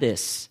to add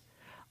this.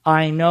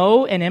 I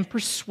know and am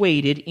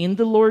persuaded in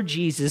the Lord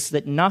Jesus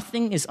that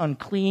nothing is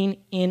unclean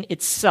in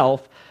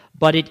itself,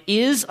 but it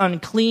is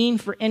unclean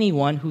for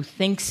anyone who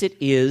thinks it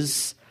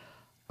is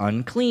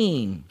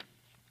unclean.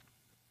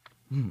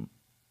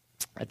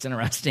 That's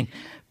interesting.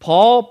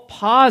 Paul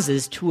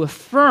pauses to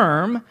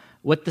affirm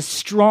what the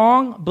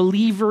strong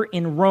believer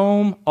in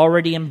Rome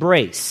already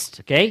embraced.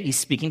 Okay? He's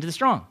speaking to the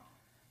strong.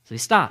 So he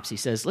stops. He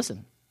says,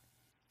 listen,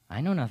 I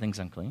know nothing's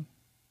unclean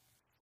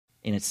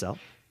in itself,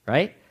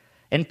 right?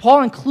 And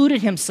Paul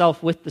included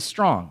himself with the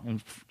strong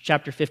in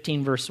chapter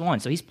 15, verse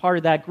 1. So he's part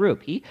of that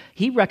group.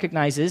 He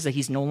recognizes that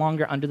he's no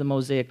longer under the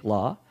Mosaic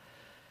law.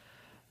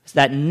 It's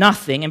that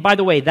nothing, and by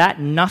the way, that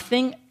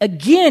nothing,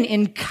 again,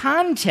 in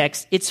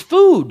context, it's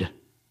food.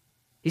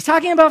 He's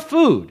talking about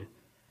food.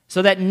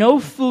 So that no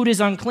food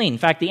is unclean. In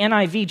fact, the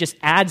NIV just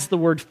adds the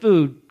word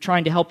food,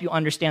 trying to help you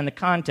understand the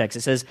context.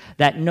 It says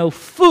that no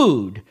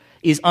food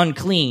is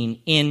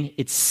unclean in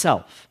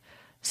itself.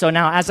 So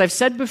now, as I've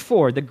said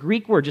before, the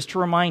Greek word, just to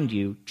remind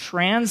you,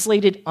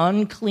 translated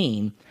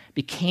unclean,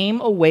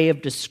 became a way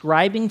of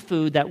describing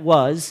food that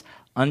was,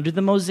 under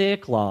the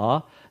Mosaic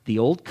law, the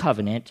Old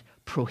Covenant,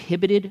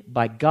 prohibited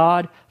by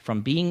God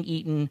from being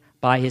eaten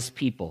by his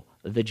people,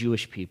 the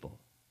Jewish people.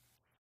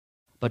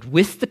 But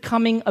with the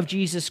coming of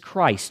Jesus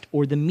Christ,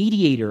 or the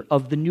mediator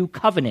of the new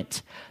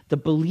covenant, the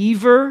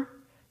believer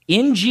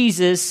in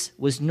Jesus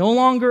was no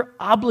longer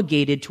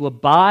obligated to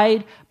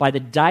abide by the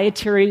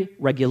dietary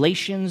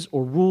regulations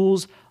or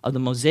rules of the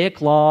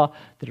Mosaic law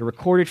that are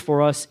recorded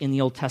for us in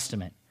the Old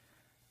Testament.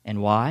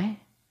 And why?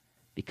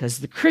 Because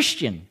the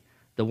Christian,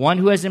 the one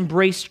who has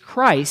embraced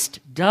Christ,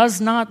 does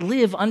not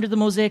live under the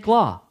Mosaic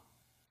law.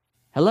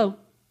 Hello,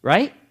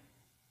 right?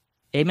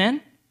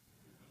 Amen?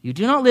 You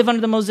do not live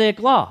under the Mosaic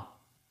law,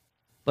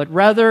 but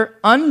rather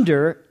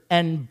under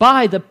and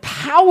by the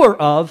power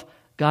of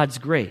God's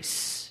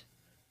grace.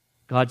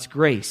 God's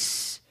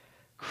grace.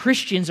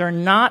 Christians are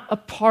not a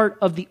part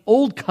of the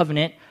old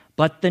covenant,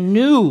 but the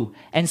new.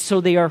 And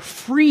so they are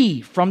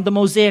free from the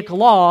Mosaic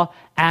law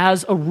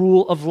as a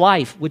rule of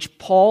life, which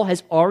Paul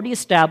has already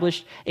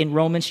established in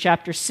Romans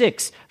chapter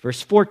 6,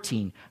 verse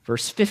 14,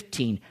 verse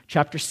 15,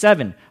 chapter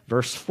 7,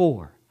 verse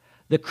 4.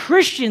 The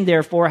Christian,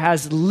 therefore,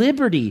 has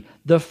liberty,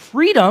 the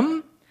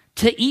freedom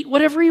to eat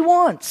whatever he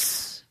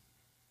wants.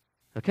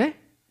 Okay?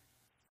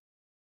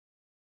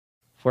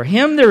 For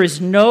him there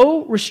is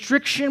no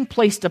restriction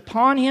placed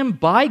upon him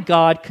by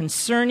God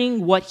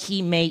concerning what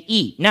he may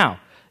eat.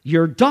 Now,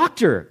 your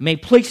doctor may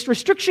place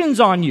restrictions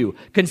on you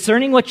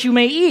concerning what you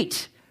may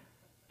eat,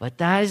 but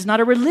that is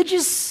not a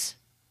religious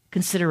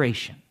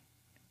consideration.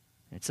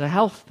 It's a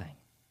health thing.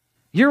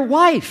 Your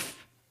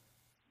wife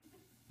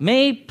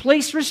may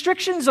place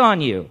restrictions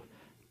on you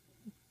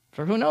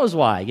for who knows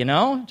why,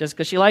 just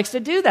because she likes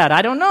to do that.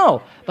 I don't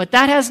know. But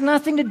that has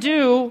nothing to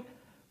do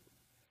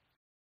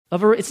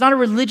it's not a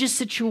religious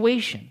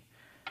situation.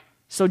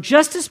 So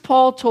just as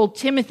Paul told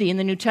Timothy in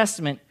the New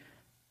Testament,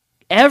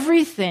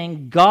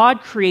 everything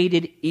God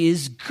created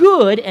is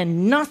good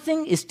and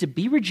nothing is to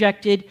be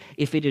rejected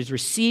if it is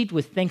received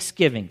with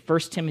thanksgiving. 1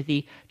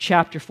 Timothy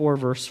chapter 4,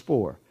 verse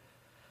 4.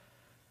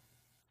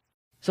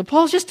 So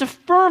Paul's just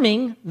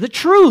affirming the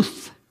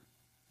truth.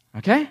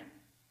 Okay?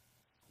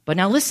 But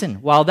now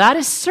listen, while that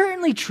is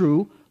certainly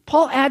true,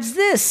 Paul adds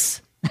this.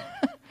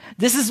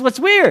 This is what's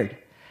weird.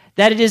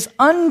 That it is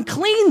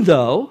unclean,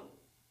 though,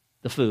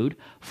 the food,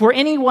 for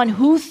anyone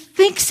who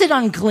thinks it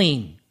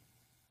unclean.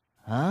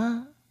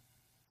 Huh?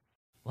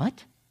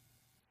 What?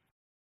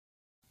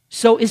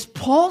 So is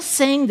Paul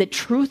saying that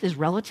truth is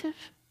relative?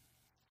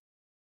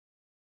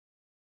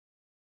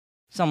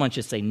 Someone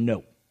should say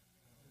no.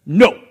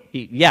 No.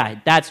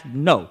 That's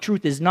no.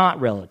 Truth is not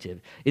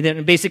relative.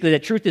 Basically,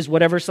 that truth is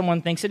whatever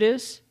someone thinks it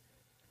is?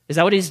 Is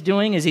that what he's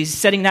doing? Is he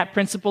setting that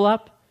principle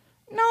up?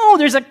 No,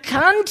 there's a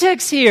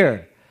context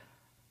here.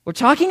 We're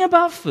talking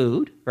about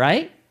food,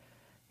 right?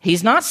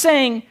 He's not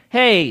saying,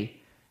 hey,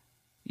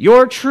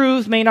 your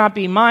truth may not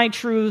be my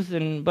truth,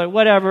 but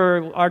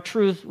whatever, our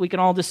truth, we can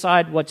all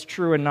decide what's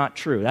true and not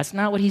true. That's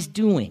not what he's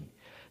doing.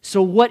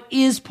 So what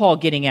is Paul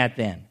getting at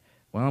then?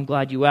 Well, I'm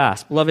glad you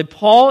asked. Beloved,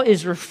 Paul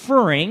is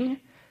referring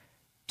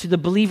to the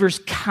believer's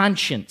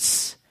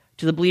conscience,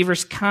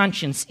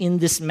 in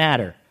this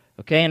matter.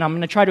 Okay, and I'm going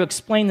to try to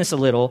explain this a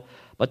little,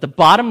 but the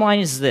bottom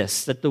line is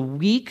this, that the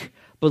weak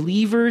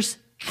believer's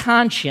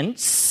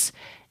conscience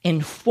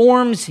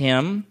informs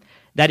him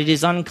that it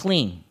is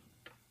unclean.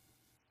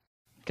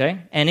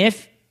 Okay? And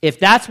if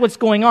that's what's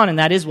going on, and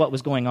that is what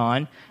was going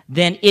on,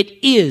 then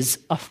it is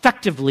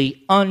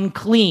effectively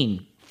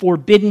unclean,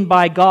 forbidden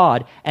by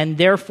God, and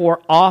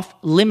therefore off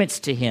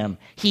limits to him.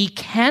 He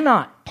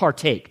cannot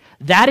partake.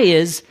 That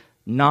is,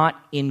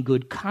 not in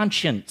good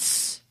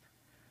conscience.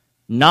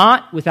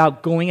 Not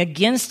without going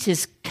against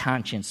his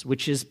conscience,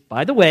 which is,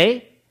 by the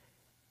way,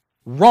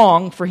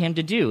 wrong for him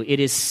to do. It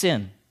is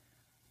sin.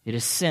 It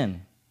is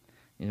sin.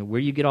 Where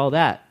do you get all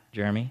that,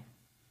 Jeremy?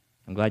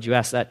 I'm glad you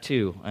asked that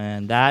too.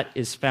 And that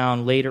is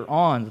found later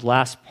on, the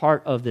last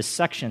part of this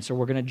section. So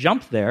we're going to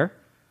jump there,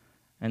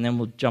 and then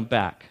we'll jump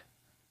back.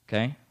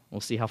 Okay?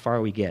 We'll see how far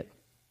we get.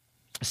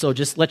 So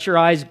just let your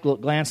eyes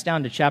glance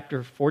down to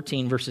chapter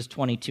 14, verses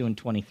 22 and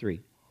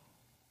 23.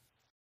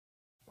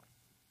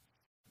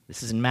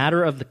 This is a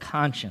matter of the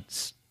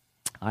conscience.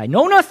 I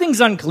know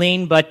nothing's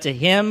unclean, but to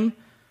him,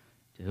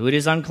 to who it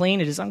is unclean,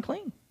 it is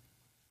unclean.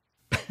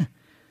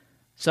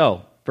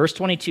 So, verse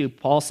 22,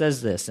 Paul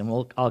says this, and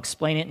I'll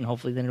explain it, and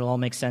hopefully then it'll all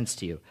make sense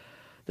to you.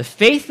 The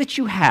faith that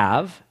you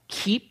have,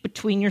 keep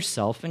between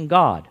yourself and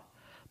God.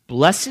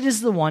 Blessed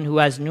is the one who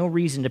has no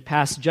reason to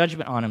pass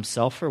judgment on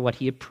himself for what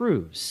he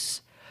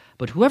approves.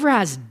 But whoever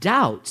has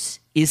doubts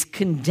is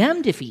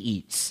condemned if he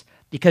eats,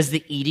 because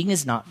the eating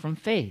is not from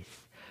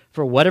faith.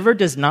 For whatever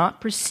does not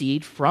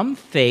proceed from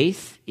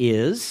faith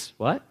is,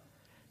 what?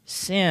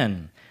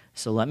 Sin.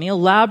 So let me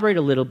elaborate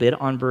a little bit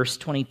on verse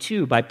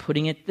 22 by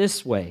putting it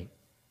this way.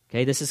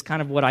 Okay, this is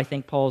kind of what I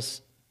think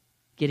Paul's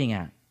getting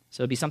at.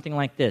 So it'd be something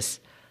like this.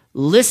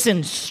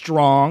 Listen,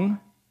 strong,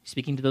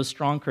 speaking to those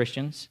strong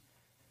Christians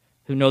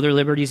who know their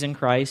liberties in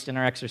Christ and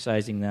are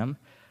exercising them.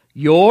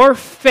 Your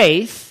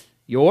faith,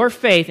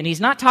 and he's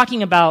not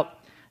talking about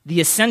the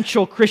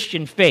essential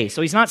Christian faith.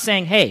 So he's not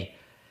saying, hey,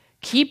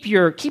 keep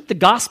the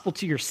gospel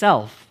to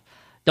yourself.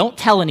 Don't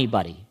tell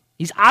anybody.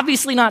 He's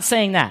obviously not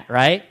saying that,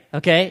 right?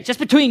 Okay? Just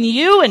between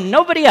you and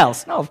nobody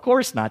else. No, of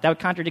course not. That would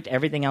contradict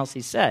everything else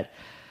he said.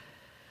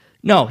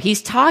 No,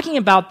 he's talking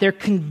about their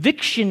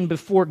conviction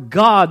before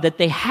God that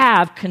they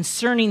have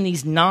concerning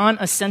these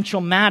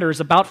non-essential matters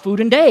about food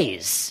and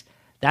days.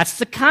 That's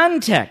the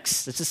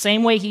context. It's the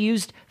same way he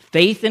used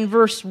faith in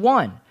verse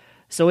 1.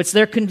 So it's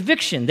their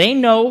conviction. They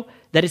know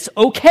that it's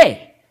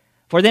okay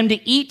for them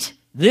to eat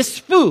this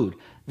food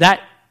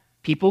that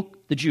people,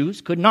 the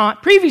Jews, could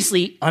not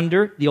previously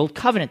under the Old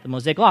Covenant, the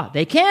Mosaic Law.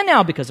 They can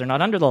now because they're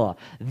not under the law.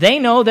 They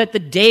know that the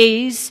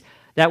days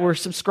that were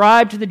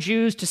subscribed to the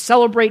Jews to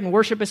celebrate and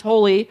worship as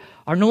holy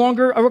are no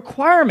longer a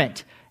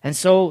requirement. And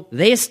so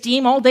they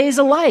esteem all days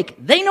alike.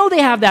 They know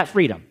they have that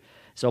freedom.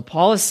 So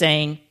Paul is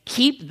saying,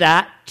 keep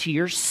that to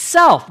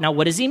yourself. Now,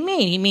 what does he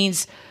mean? He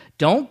means,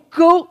 don't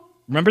go,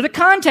 remember the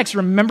context,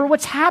 remember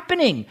what's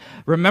happening,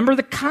 remember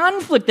the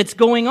conflict that's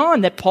going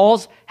on that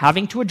Paul's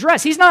having to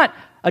address. He's not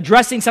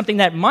addressing something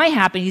that might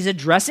happen, he's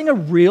addressing a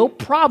real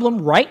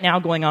problem right now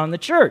going on in the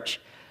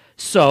church.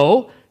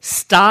 So,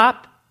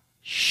 stop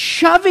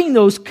shoving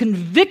those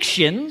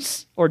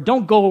convictions, or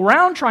don't go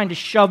around trying to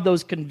shove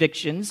those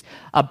convictions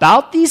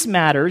about these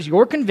matters,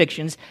 your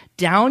convictions,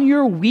 down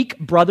your weak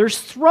brother's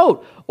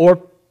throat,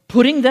 or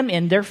putting them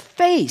in their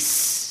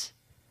face.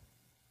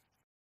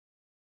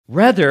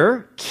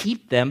 Rather,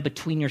 keep them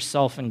between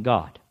yourself and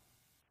God.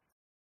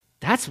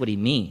 That's what he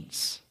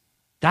means.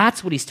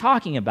 That's what he's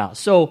talking about.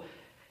 So,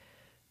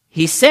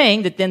 he's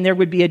saying that then there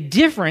would be a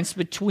difference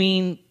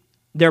between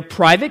their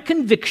private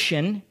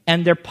conviction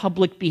and their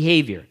public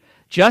behavior.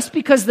 Just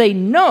because they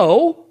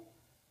know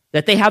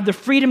that they have the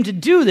freedom to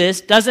do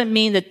this doesn't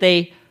mean that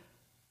they,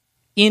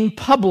 in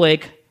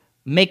public,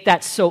 make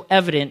that so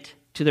evident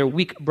to their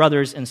weak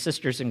brothers and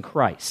sisters in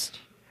Christ.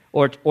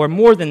 Or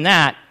more than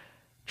that,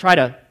 try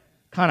to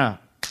kind of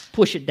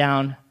push it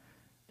down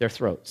their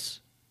throats.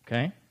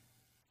 Okay?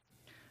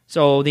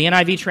 So the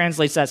NIV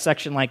translates that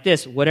section like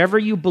this: whatever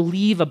you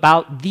believe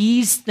about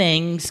these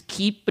things,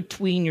 keep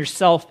between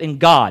yourself and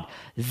God.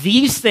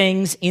 These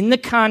things, in the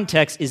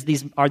context,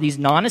 are these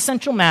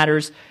non-essential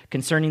matters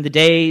concerning the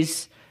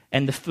days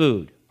and the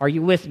food. Are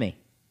you with me?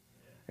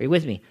 Are you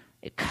with me?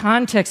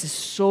 Context is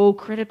so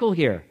critical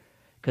here,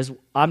 because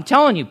I'm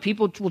telling you,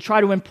 people will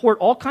try to import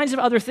all kinds of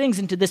other things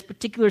into this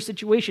particular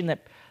situation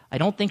that I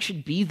don't think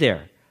should be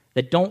there,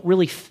 that don't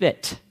really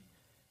fit.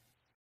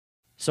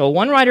 So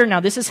one writer, now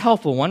this is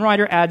helpful, one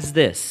writer adds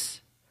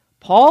this: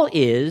 Paul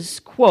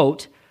is,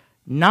 quote,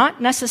 not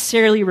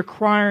necessarily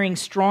requiring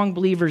strong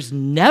believers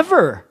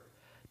never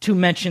to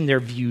mention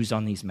their views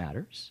on these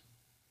matters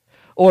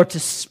or to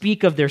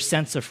speak of their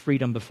sense of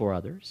freedom before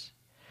others.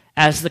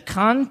 As the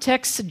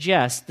context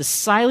suggests, the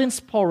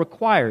silence Paul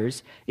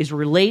requires is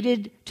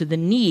related to the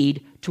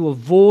need to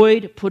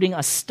avoid putting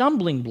a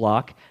stumbling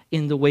block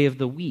in the way of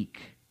the weak.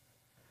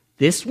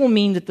 This will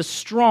mean that the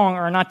strong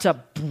are not to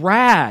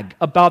brag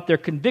about their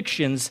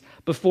convictions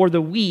before the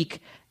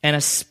weak, and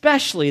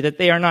especially that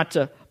they are not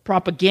to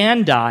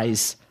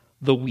propagandize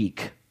the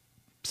weak.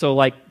 So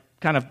like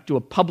kind of do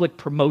a public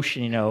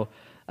promotion,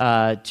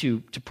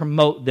 to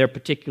promote their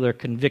particular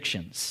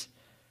convictions.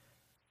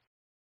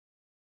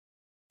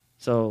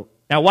 So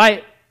now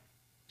why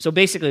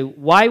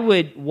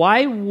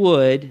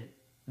would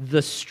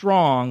the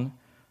strong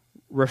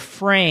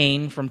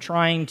refrain from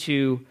trying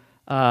to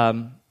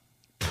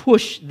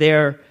push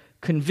their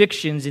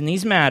convictions in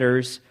these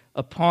matters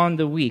upon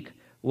the weak?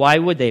 Why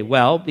would they?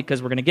 Well,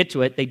 because we're going to get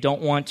to it, they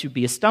don't want to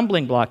be a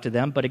stumbling block to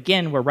them. But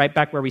again, we're right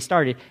back where we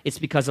started. It's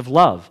because of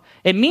love.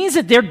 It means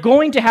that they're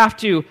going to have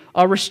to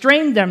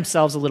restrain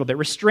themselves a little bit,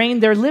 restrain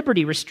their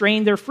liberty,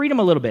 restrain their freedom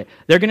a little bit.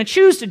 They're going to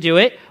choose to do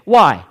it.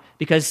 Why?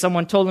 Because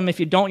someone told them, if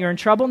you don't, you're in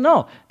trouble?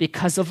 No,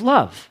 because of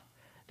love.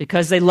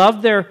 Because they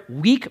love their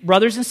weak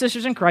brothers and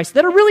sisters in Christ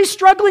that are really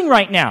struggling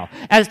right now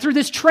as through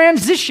this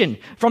transition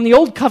from the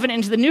old covenant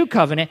into the new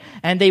covenant,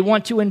 and they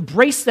want to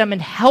embrace them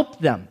and help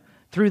them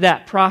through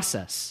that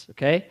process,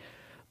 okay?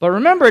 But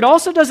remember, it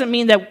also doesn't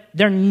mean that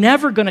they're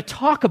never going to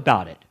talk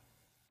about it.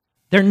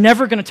 They're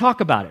never going to talk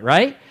about it,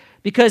 right?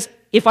 Because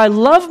if I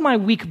love my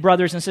weak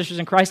brothers and sisters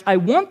in Christ, I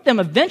want them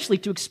eventually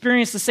to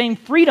experience the same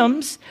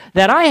freedoms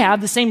that I have,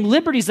 the same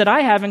liberties that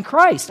I have in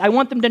Christ. I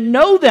want them to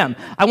know them.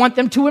 I want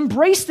them to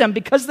embrace them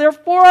because they're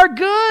for our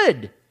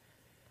good.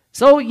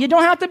 So you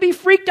don't have to be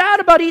freaked out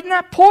about eating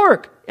that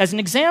pork, as an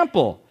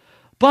example.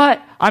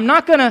 But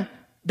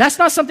that's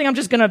not something I'm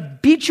just going to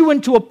beat you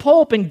into a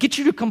pulp and get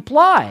you to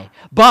comply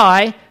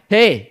by,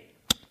 hey,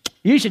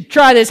 you should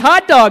try this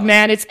hot dog,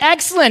 man. It's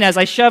excellent, as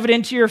I shove it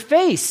into your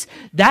face.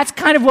 That's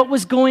kind of what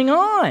was going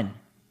on.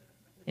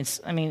 It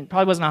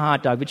probably wasn't a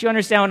hot dog, but you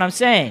understand what I'm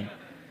saying.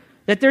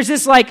 That there's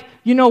this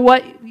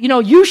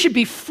you should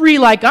be free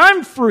like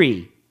I'm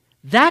free.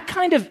 That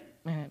kind of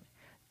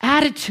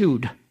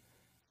attitude.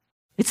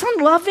 It's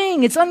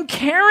unloving. It's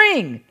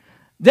uncaring.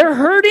 They're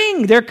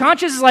hurting. Their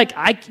conscience is like,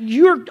 I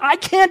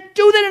can't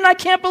do that, and I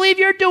can't believe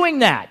you're doing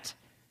that.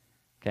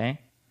 Okay?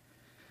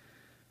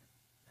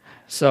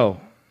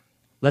 So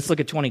let's look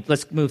at 20.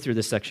 Let's move through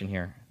this section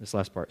here, this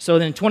last part. So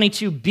then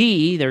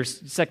 22b,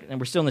 and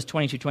we're still in this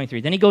 22, 23.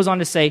 Then he goes on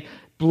to say,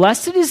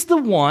 blessed is the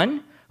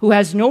one who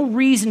has no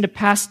reason to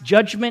pass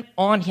judgment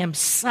on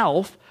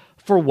himself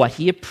for what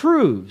he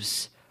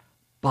approves.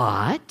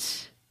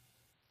 But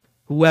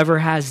whoever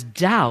has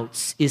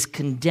doubts is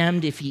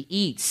condemned if he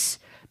eats,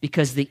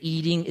 because the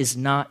eating is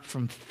not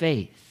from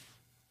faith.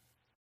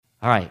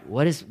 All right,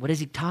 what is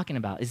he talking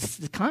about? It's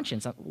the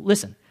conscience.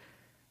 Listen,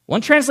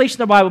 one translation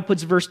of the Bible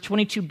puts verse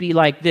 22b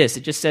like this.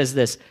 It just says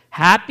this: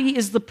 happy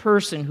is the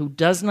person who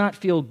does not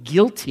feel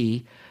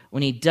guilty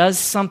when he does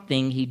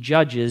something he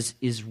judges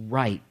is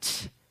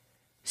right.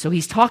 So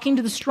he's talking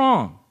to the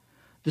strong.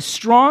 The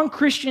strong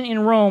Christian in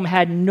Rome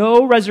had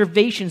no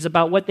reservations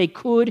about what they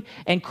could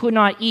and could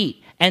not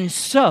eat. And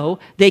so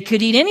they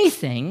could eat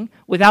anything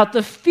without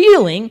the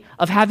feeling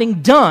of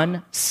having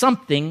done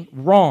something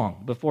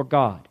wrong before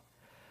God.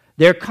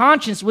 Their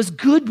conscience was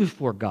good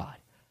before God.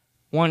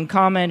 One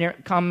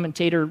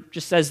commentator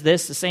just says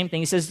this, the same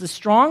thing. He says, the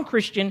strong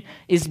Christian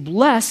is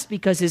blessed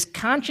because his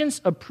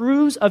conscience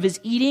approves of his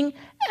eating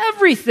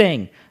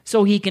everything,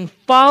 so he can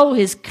follow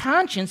his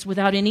conscience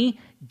without any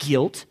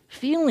guilt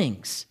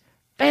feelings.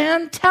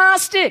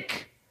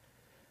 Fantastic!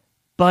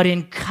 But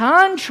in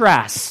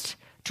contrast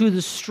to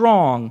the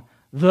strong,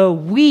 the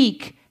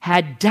weak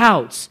had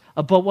doubts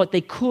about what they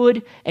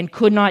could and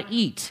could not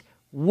eat.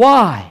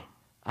 Why?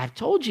 I've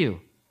told you,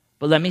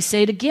 but let me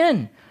say it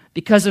again.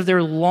 Because of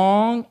their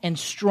long and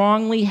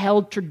strongly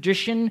held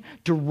tradition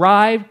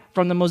derived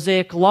from the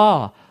Mosaic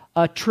Law,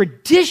 a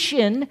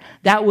tradition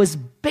that was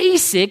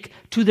basic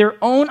to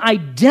their own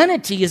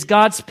identity as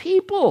God's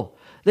people.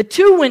 The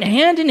two went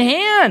hand in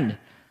hand.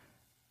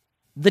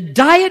 The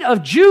diet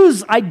of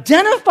Jews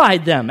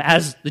identified them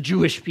as the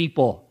Jewish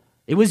people.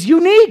 It was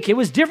unique. It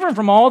was different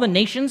from all the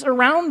nations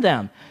around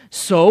them.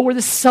 So were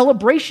the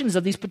celebrations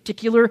of these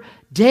particular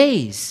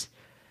days.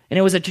 And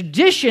it was a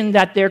tradition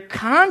that their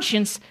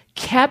conscience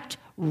kept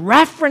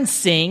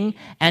referencing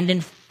and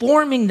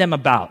informing them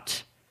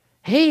about.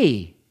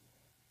 Hey,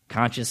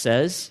 conscience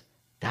says,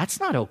 that's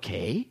not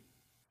okay.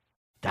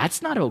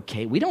 That's not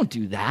okay. We don't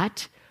do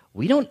that.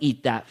 We don't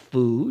eat that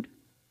food.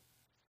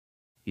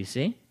 You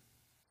see?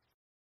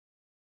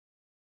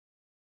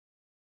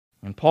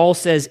 And Paul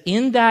says,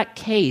 in that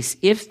case,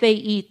 if they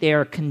eat, they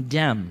are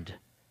condemned.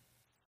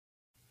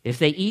 If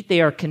they eat,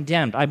 they are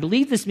condemned. I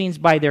believe this means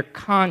by their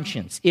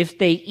conscience. If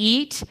they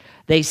eat,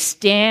 they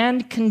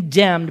stand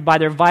condemned by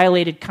their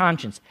violated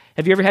conscience.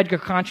 Have you ever had your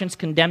conscience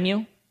condemn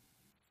you?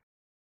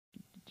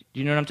 Do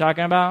you know what I'm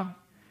talking about?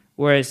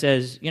 Where it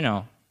says,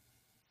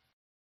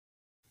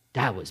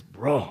 that was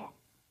wrong.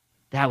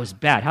 That was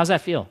bad. How's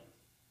that feel?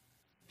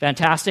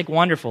 Fantastic,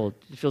 wonderful.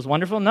 It feels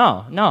wonderful?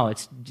 No,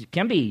 it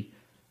can be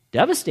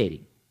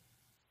devastating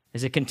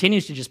as it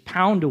continues to just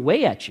pound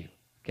away at you,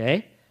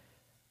 okay?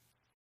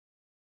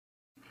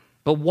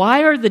 But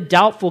why are the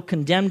doubtful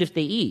condemned if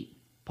they eat?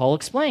 Paul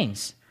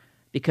explains.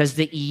 Because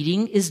the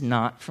eating is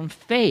not from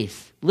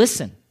faith.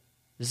 Listen,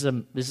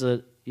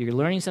 you're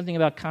learning something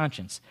about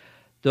conscience.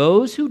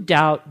 Those who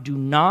doubt do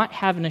not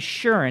have an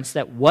assurance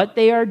that what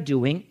they are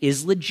doing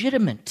is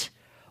legitimate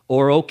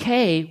or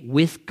okay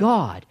with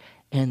God,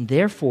 and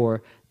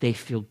therefore they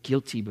feel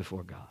guilty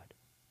before God.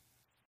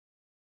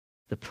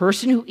 The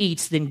person who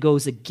eats then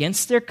goes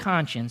against their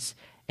conscience,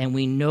 and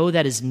we know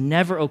that is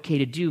never okay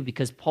to do,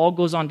 because Paul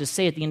goes on to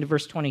say at the end of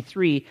verse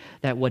 23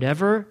 that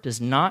whatever does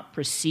not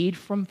proceed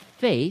from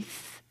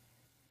faith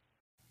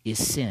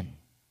is sin.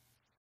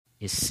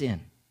 Is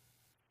sin.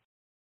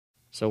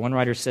 So one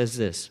writer says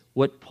this: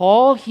 what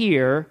Paul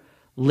here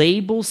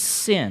labels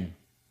sin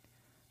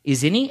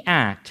is any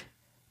act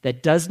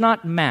that does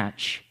not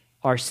match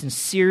our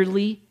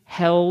sincerely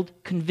held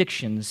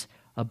convictions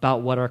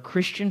about what our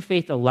Christian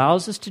faith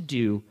allows us to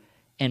do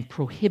and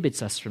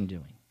prohibits us from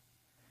doing.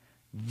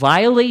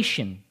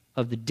 Violation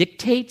of the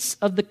dictates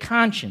of the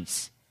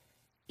conscience,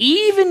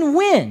 even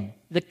when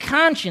the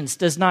conscience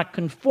does not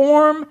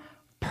conform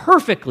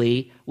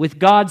perfectly with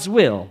God's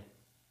will,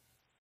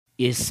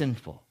 is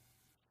sinful.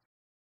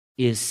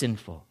 Is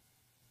sinful.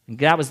 And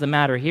that was the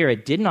matter here.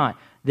 It did not.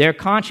 Their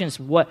conscience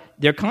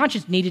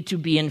needed to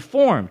be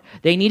informed.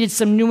 They needed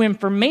some new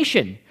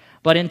information.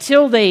 But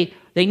until they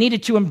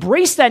needed to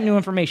embrace that new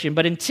information,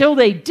 but until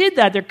they did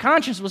that, their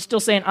conscience was still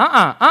saying,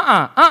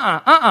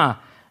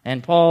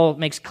 And Paul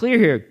makes clear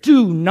here,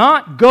 do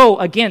not go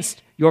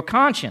against your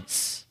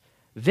conscience.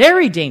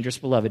 Very dangerous,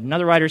 beloved.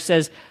 Another writer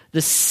says,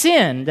 the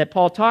sin that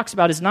Paul talks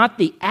about is not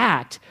the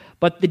act,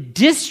 but the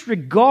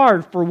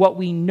disregard for what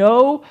we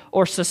know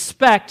or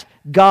suspect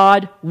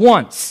God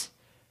wants.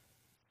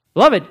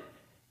 Beloved,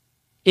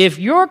 if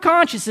your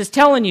conscience is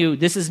telling you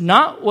this is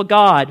not what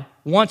God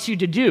wants you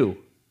to do,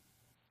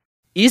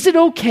 is it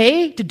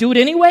okay to do it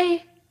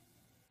anyway?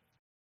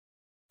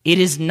 It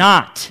is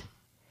not.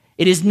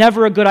 It is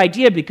never a good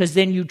idea, because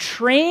then you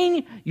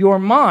train your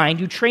mind,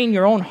 you train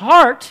your own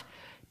heart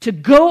to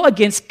go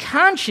against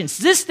conscience.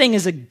 This thing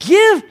is a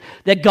gift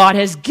that God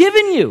has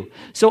given you.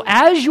 So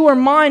as your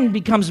mind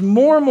becomes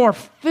more and more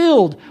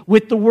filled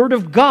with the Word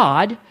of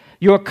God,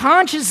 Your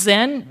conscience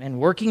then, and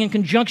working in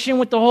conjunction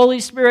with the Holy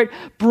Spirit,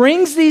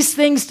 brings these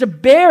things to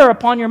bear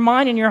upon your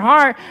mind and your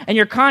heart, and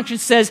your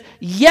conscience says,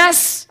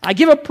 yes, I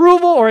give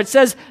approval, or it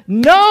says,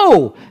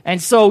 no.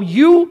 And so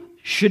you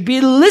should be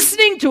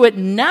listening to it,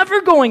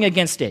 never going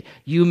against it.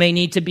 You may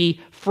need to be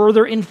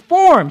further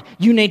informed.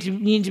 You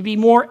need to be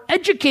more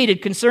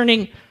educated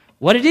concerning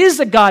what it is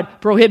that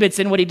God prohibits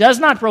and what he does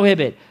not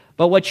prohibit.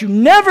 But what you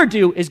never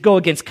do is go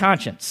against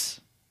conscience.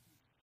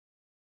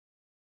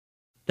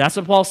 That's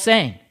what Paul's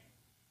saying.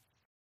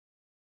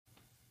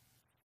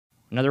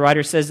 Another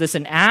writer says this,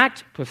 an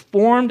act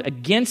performed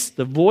against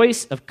the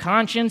voice of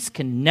conscience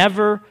can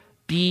never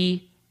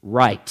be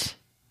right.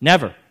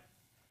 Never.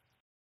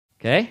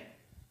 Okay?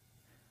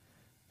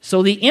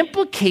 So the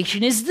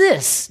implication is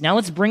this. Now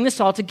let's bring this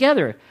all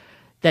together.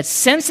 That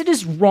since it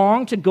is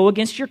wrong to go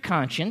against your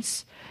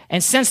conscience,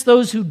 and since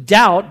those who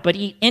doubt but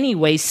eat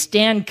anyway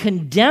stand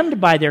condemned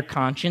by their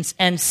conscience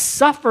and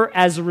suffer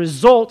as a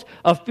result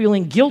of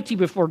feeling guilty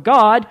before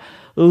God,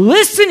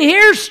 listen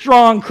here,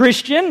 strong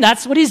Christian.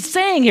 That's what he's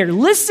saying here.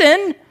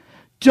 Listen.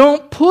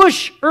 Don't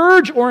push,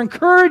 urge, or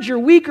encourage your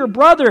weaker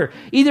brother,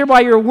 either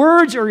by your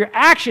words or your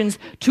actions,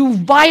 to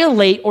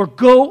violate or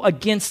go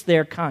against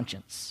their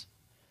conscience.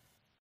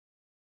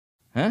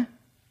 Huh?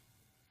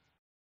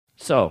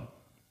 So,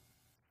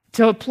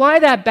 to apply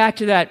that back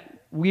to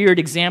that weird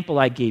example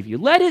I gave you,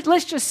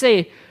 let's just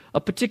say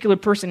a particular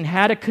person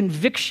had a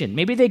conviction.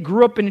 Maybe they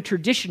grew up in a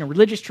tradition, a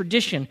religious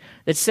tradition,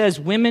 that says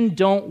women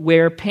don't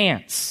wear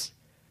pants.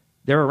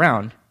 They're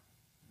around.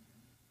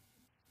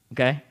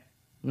 Okay?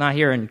 Not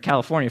here in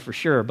California for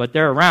sure, but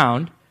they're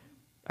around.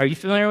 Are you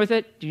familiar with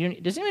it?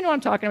 Does anyone know what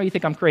I'm talking about? You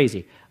think I'm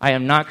crazy? I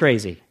am not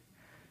crazy.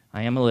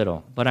 I am a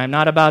little, but I'm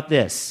not about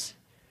this.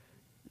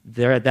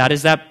 That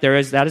is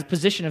a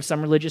position of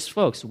some religious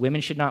folks.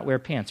 Women should not wear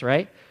pants,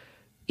 right?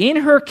 In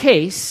her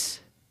case,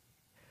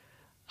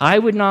 I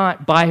would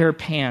not buy her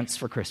pants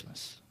for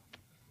Christmas.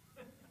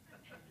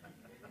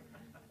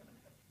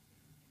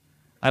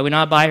 I would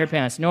not buy her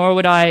pants, nor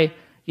would I,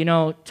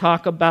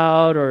 talk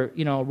about or,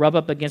 rub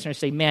up against her and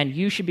say, man,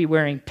 you should be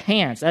wearing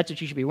pants. That's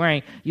what you should be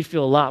wearing. You'd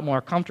feel a lot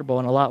more comfortable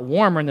and a lot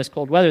warmer in this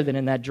cold weather than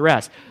in that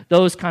dress.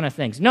 Those kind of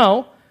things.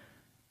 No,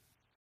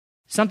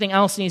 something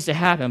else needs to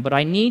happen, but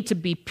I need to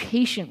be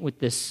patient with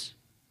this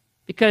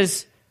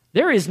because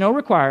there is no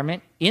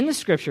requirement in the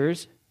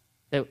Scriptures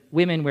that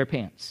women wear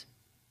pants.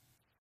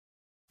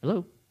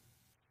 Hello?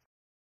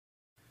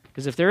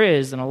 Because if there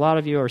is, then a lot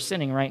of you are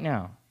sinning right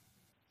now.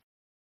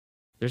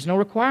 There's no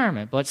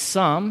requirement, but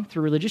some,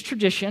 through religious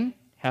tradition,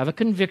 have a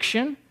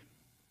conviction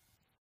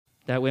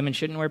that women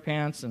shouldn't wear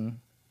pants and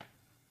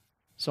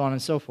so on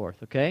and so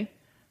forth, okay?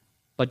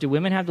 But do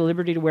women have the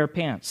liberty to wear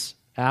pants?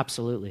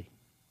 Absolutely.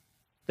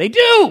 They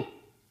do!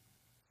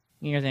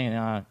 You're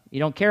thinking,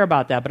 you don't care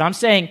about that, but I'm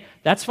saying,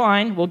 that's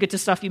fine. We'll get to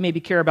stuff you maybe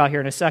care about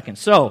here in a second.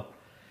 So,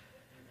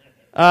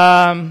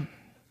 one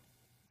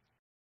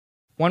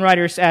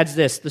writer adds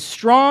this, the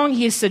strong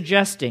he is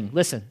suggesting,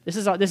 listen, this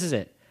is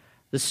it.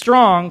 The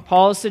strong,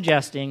 Paul is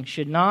suggesting,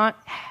 should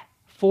not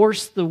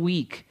force the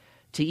weak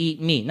to eat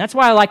meat. And that's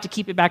why I like to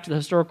keep it back to the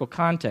historical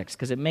context,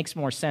 because it makes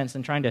more sense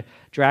than trying to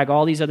drag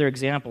all these other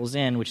examples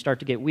in, which start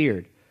to get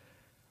weird.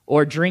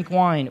 Or drink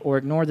wine, or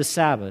ignore the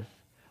Sabbath,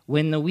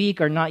 when the weak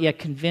are not yet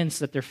convinced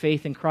that their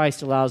faith in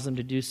Christ allows them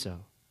to do so.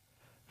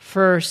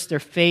 First,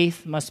 their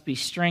faith must be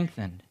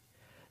strengthened,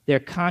 their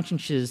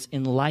consciences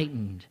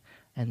enlightened,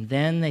 and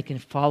then they can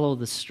follow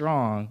the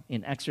strong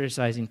in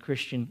exercising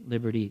Christian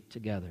liberty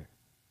together.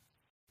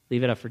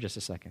 Leave it up for just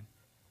a second.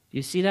 Do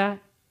you see that?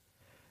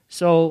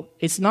 So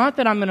it's not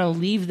that I'm going to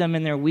leave them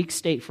in their weak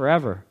state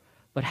forever,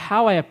 but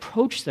how I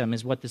approach them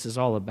is what this is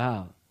all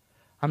about.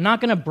 I'm not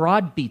going to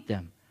broadbeat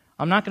them.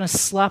 I'm not going to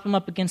slap them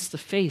up against the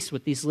face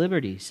with these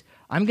liberties.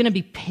 I'm going to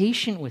be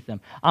patient with them.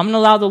 I'm going to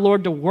allow the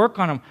Lord to work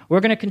on them. We're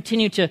going to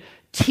continue to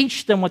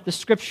teach them what the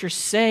Scriptures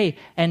say,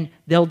 and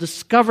they'll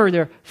discover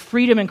their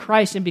freedom in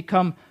Christ and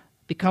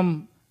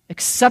become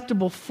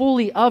acceptable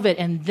fully of it.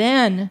 And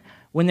then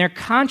when their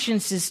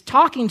conscience is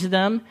talking to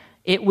them,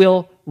 it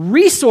will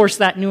resource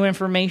that new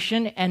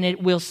information and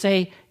it will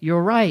say,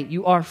 you're right,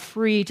 you are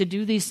free to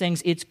do these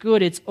things. It's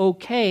good, it's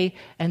okay,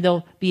 and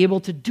they'll be able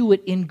to do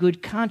it in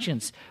good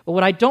conscience. But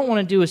what I don't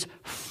want to do is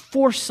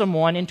force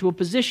someone into a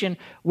position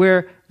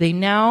where they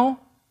now,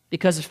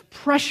 because of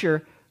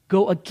pressure,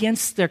 go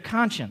against their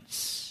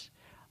conscience.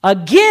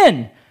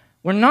 Again,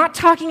 we're not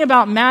talking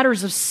about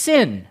matters of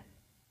sin.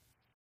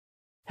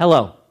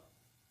 Hello.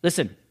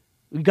 Listen.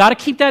 We've got to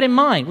keep that in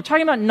mind. We're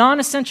talking about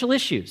non-essential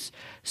issues.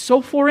 So,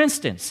 for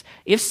instance,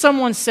 if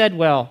someone said,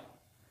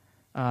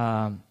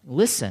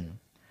 listen,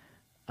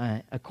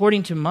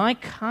 according to my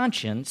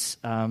conscience,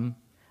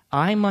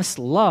 I must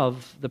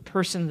love the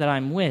person that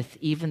I'm with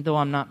even though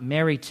I'm not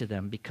married to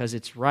them because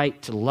it's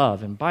right to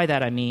love. And by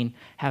that I mean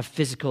have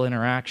physical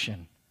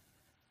interaction.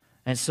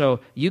 And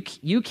so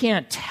you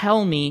can't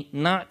tell me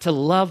not to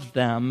love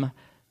them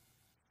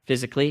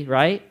physically,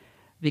 right?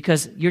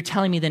 Because you're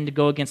telling me then to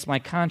go against my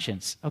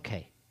conscience.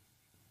 Okay.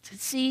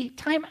 See,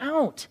 time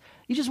out.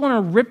 You just want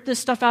to rip this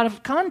stuff out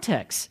of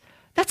context.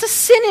 That's a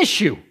sin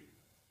issue.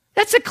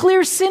 That's a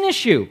clear sin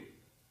issue.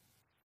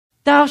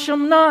 Thou shalt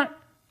not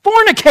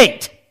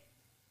fornicate.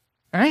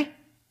 Right?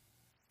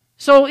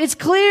 So it's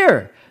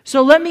clear.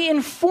 So let me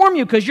inform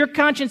you, because your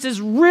conscience is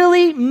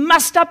really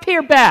messed up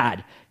here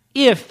bad,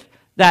 if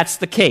that's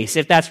the case,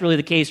 if that's really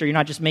the case, or you're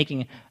not just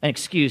making an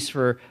excuse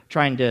for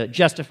trying to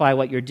justify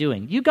what you're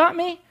doing. You got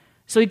me?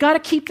 So you got to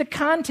keep the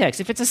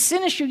context. If it's a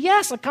sin issue,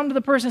 yes, I'll come to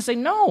the person and say,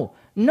 no.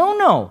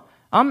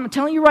 I'm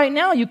telling you right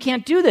now, you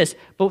can't do this.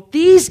 But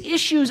these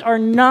issues are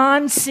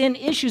non-sin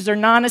issues. They're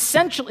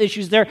non-essential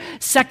issues. They're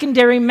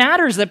secondary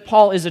matters that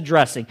Paul is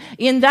addressing.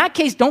 In that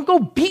case, don't go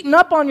beating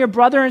up on your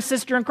brother and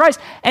sister in Christ.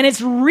 And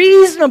it's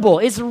reasonable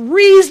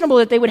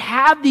that they would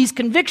have these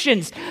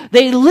convictions.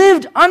 They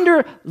lived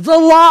under the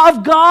law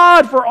of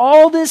God for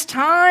all this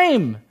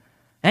time.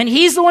 And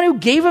he's the one who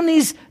gave them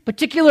these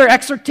particular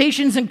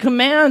exhortations and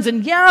commands.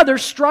 And yeah, they're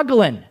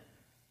struggling.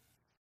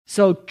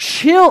 So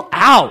chill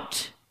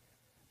out.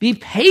 Be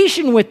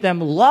patient with them,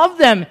 love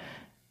them,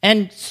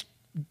 and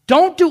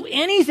don't do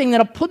anything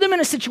that'll put them in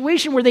a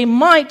situation where they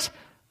might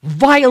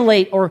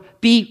violate or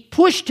be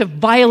pushed to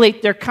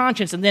violate their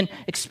conscience and then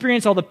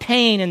experience all the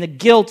pain and the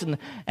guilt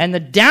and the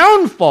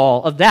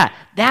downfall of that.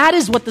 That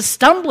is what the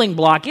stumbling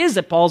block is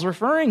that Paul's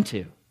referring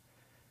to,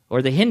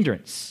 or the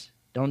hindrance.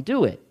 Don't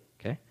do it,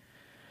 okay?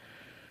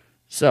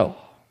 So,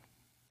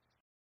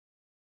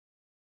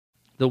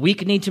 the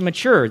weak need to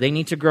mature. They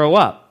need to grow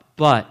up,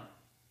 but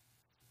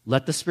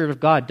let the Spirit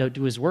of God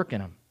do His work in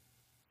them.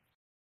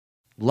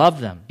 Love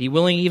them. Be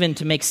willing even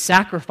to make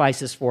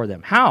sacrifices for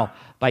them. How?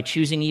 By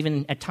choosing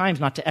even at times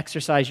not to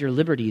exercise your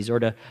liberties or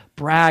to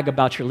brag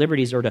about your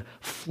liberties or to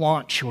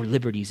flaunt your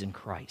liberties in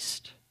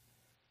Christ.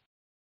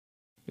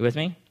 You with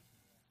me?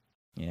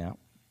 Yeah.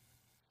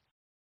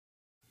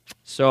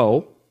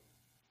 So,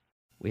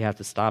 we have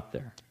to stop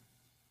there.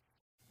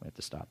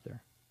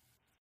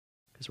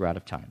 Because we're out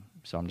of time.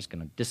 So I'm just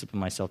going to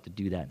discipline myself to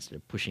do that instead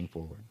of pushing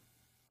forward.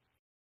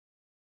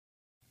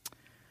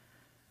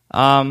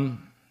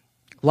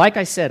 Like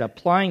I said,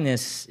 applying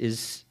this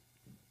is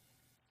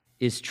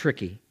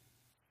tricky.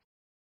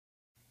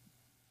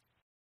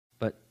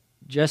 But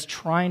just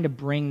trying to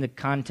bring the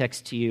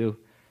context to you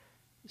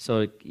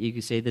so you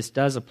can say this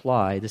does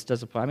apply.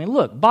 I mean,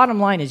 look,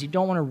 bottom line is you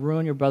don't want to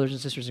ruin your brothers and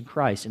sisters in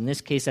Christ. In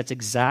this case, that's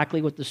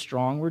exactly what the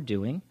strong were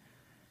doing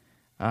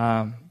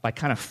by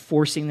kind of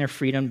forcing their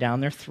freedom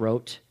down their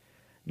throat,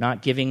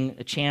 not giving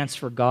a chance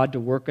for God to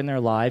work in their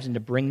lives and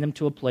to bring them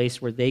to a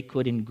place where they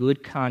could, in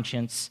good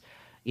conscience,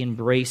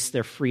 embrace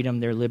their freedom,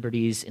 their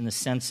liberties, in the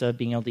sense of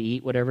being able to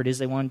eat whatever it is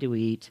they wanted to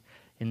eat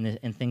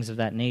and things of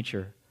that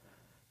nature.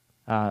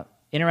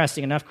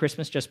 Interesting enough,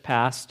 Christmas just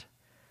passed,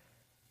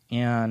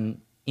 and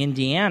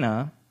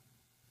Indiana,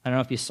 I don't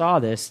know if you saw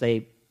this,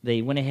 they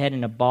went ahead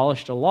and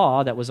abolished a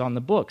law that was on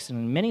the books. And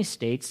in many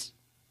states,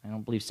 I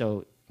don't believe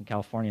so in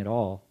California at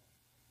all,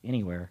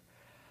 anywhere,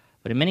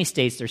 but in many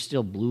states, there's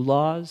still blue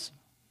laws.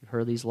 You've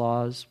heard of these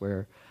laws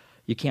where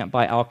you can't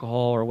buy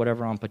alcohol or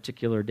whatever on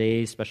particular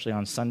days, especially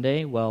on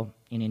Sunday. Well,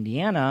 in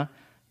Indiana,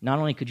 not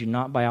only could you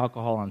not buy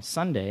alcohol on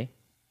Sunday,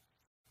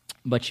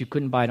 but you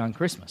couldn't buy it on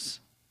Christmas.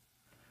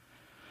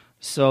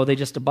 So they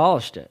just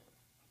abolished it.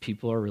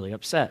 People are really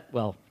upset.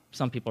 Well,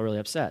 some people are really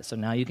upset. So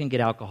now you can get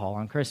alcohol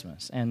on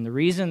Christmas. And the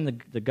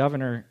reason the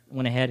governor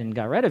went ahead and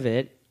got rid of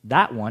it,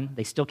 that one,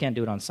 they still can't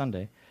do it on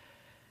Sunday,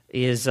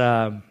 is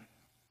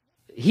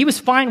he was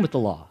fine with the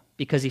law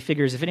because he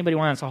figures if anybody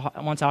wants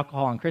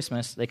alcohol on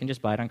Christmas, they can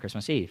just buy it on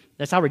Christmas Eve.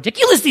 That's how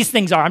ridiculous these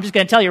things are. I'm just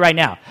going to tell you right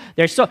now.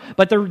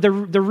 But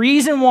the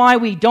reason why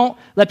we don't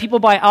let people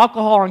buy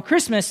alcohol on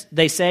Christmas,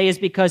 they say, is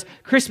because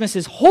Christmas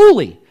is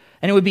holy,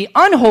 and it would be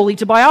unholy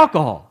to buy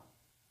alcohol.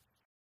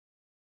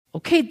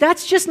 Okay,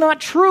 that's just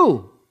not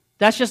true.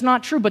 That's just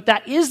not true, but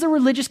that is the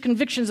religious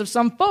convictions of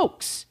some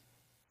folks.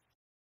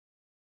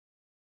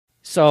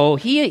 So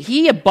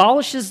he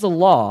abolishes the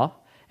law,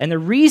 and the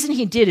reason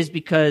he did is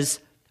because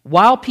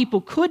while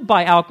people could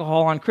buy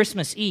alcohol on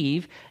Christmas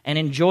Eve and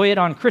enjoy it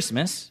on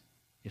Christmas,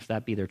 if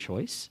that be their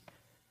choice,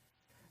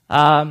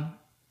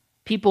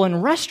 people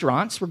in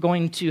restaurants were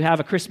going to have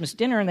a Christmas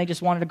dinner and they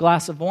just wanted a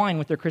glass of wine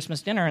with their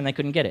Christmas dinner and they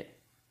couldn't get it.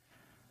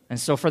 And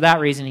so for that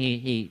reason,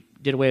 he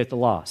did away with the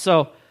law.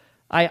 So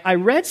I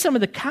read some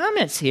of the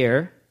comments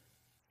here.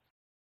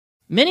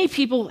 Many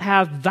people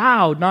have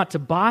vowed not to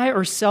buy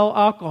or sell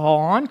alcohol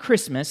on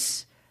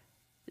Christmas,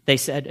 they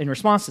said in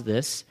response to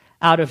this,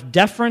 out of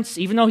deference,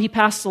 even though he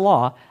passed the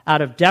law,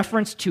 out of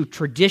deference to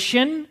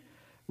tradition,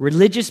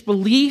 religious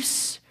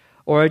beliefs,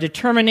 or a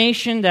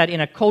determination that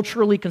in a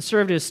culturally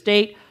conservative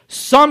state,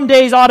 some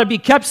days ought to be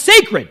kept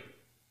sacred.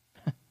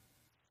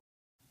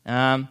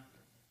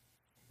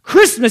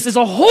 Christmas is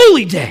a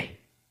holy day.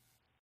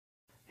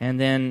 And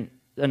then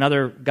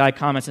another guy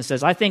comments and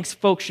says, I think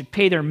folks should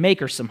pay their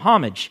maker some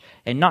homage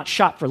and not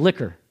shop for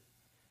liquor.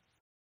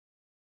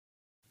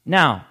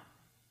 Now,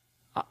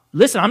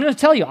 listen, I'm going to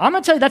tell you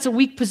that's a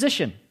weak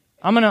position.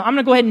 I'm going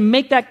to go ahead and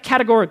make that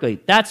categorically.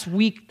 That's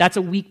weak. That's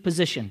a weak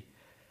position.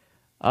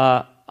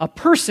 A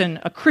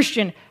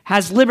Christian,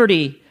 has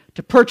liberty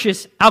to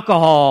purchase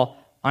alcohol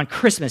on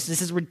Christmas.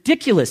 This is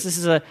ridiculous. This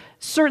is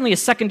certainly a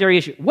secondary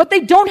issue. What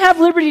they don't have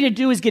liberty to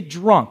do is get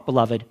drunk,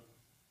 beloved.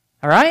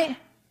 All right?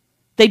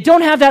 They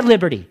don't have that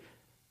liberty.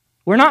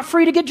 We're not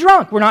free to get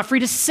drunk. We're not free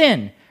to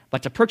sin.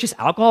 But to purchase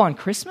alcohol on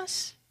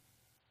Christmas?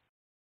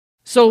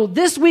 So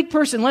this weak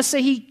person, let's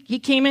say he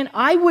came in,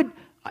 I would,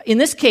 in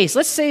this case,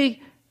 let's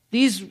say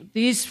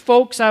these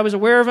folks, I was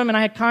aware of them and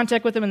I had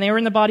contact with them and they were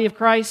in the body of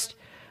Christ.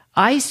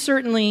 I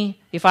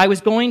certainly, if I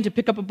was going to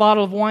pick up a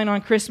bottle of wine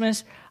on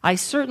Christmas, I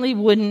certainly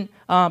wouldn't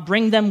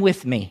bring them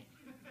with me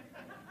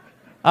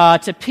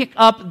to pick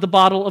up the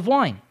bottle of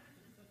wine.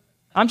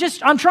 I'm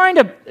trying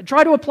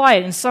to apply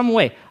it in some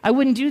way. I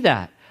wouldn't do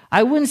that.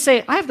 I wouldn't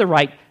say, I have the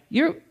right.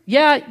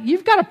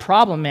 You've got a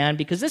problem, man,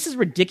 because this is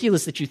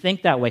ridiculous that you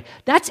think that way.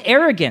 That's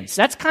arrogance.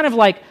 That's kind of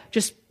like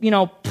just,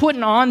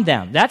 putting on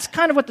them. That's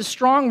kind of what the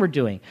strong were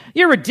doing.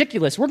 You're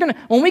ridiculous.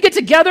 When we get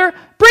together,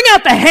 bring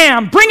out the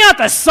ham, bring out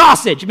the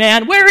sausage,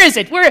 man. Where is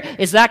it? Where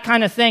is that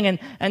kind of thing?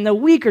 And the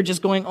weak are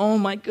just going, oh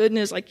my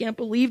goodness, I can't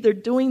believe they're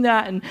doing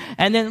that.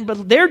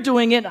 But they're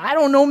doing it. I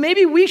don't know,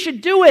 maybe we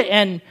should do it.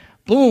 And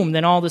boom,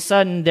 then all of a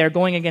sudden they're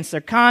going against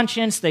their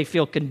conscience. They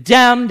feel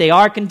condemned. They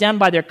are condemned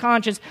by their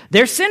conscience.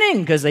 They're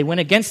sinning because they went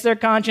against their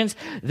conscience.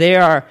 They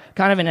are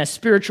kind of in a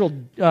spiritual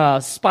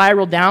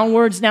spiral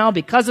downwards now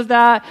because of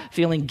that,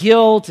 feeling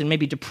guilt and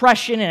maybe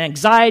depression and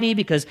anxiety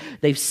because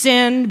they've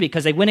sinned,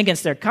 because they went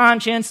against their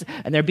conscience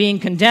and they're being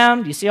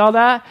condemned. You see all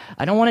that?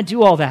 I don't want to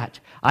do all that.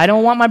 I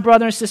don't want my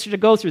brother and sister to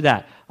go through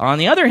that. On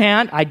the other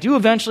hand, I do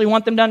eventually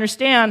want them to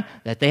understand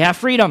that they have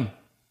freedom.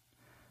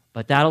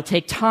 But that'll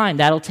take time.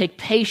 That'll take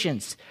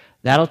patience.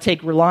 That'll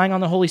take relying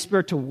on the Holy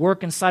Spirit to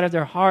work inside of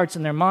their hearts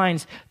and their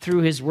minds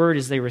through His Word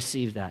as they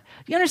receive that.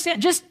 You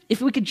understand?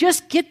 If we could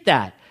just get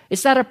that.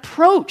 It's that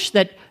approach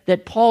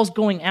that Paul's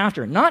going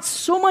after. Not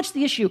so much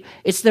the issue,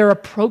 it's their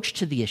approach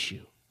to the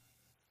issue.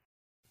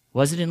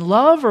 Was it in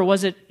love or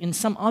was it in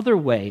some other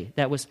way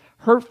that was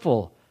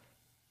hurtful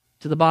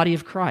to the body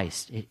of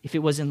Christ? If it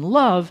was in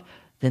love,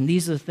 then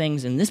these are the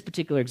things in this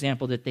particular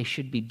example that they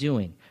should be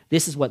doing.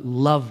 This is what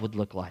love would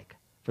look like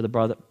for the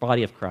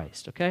body of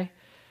Christ, okay?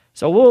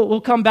 So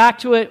we'll come back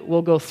to it.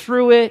 We'll go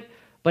through it.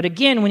 But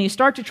again, when you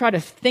start to try to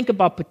think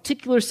about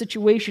particular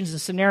situations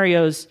and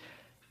scenarios,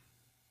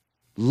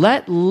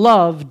 let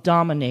love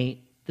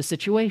dominate the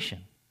situation.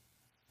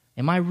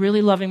 Am I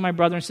really loving my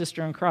brother and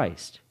sister in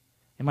Christ?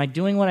 Am I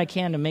doing what I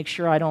can to make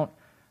sure I don't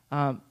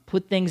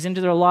put things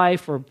into their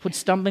life or put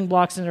stumbling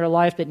blocks into their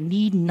life that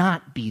need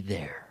not be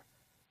there?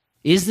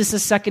 Is this a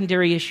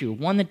secondary issue,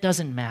 one that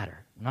doesn't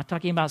matter? I'm not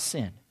talking about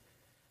sin.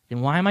 Then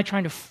why am I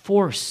trying to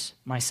force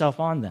myself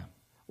on them?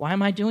 Why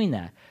am I doing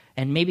that?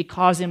 And maybe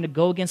cause them to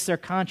go against their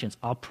conscience.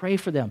 I'll pray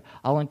for them.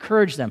 I'll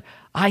encourage them.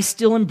 I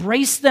still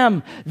embrace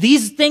them.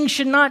 These things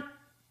should not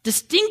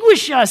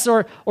distinguish us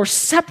or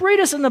separate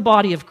us in the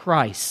body of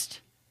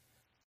Christ.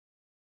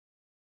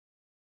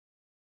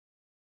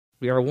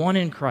 We are one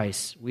in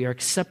Christ. We are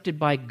accepted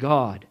by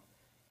God.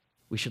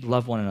 We should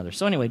love one another.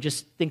 So anyway,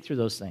 just think through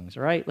those things,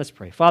 all right? Let's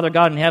pray. Father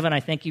God in heaven, I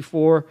thank you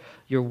for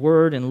your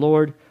word. And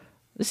Lord,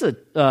 this is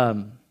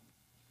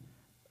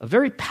a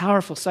very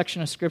powerful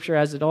section of Scripture,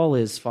 as it all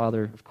is,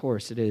 Father. Of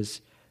course, it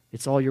is.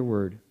 It's all your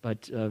word.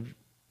 But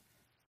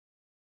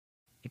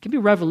it can be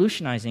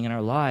revolutionizing in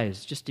our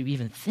lives just to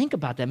even think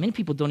about that. Many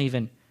people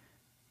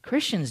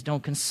Christians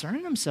don't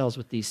concern themselves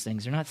with these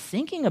things. They're not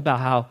thinking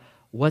about how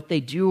what they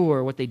do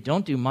or what they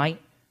don't do might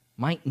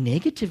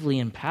negatively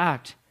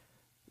impact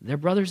their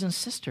brothers and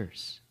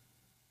sisters.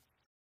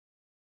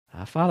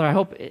 Father, I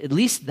hope at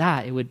least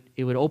that it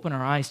would open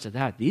our eyes to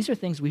that. These are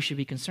things we should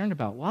be concerned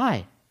about.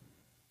 Why?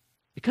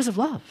 Because of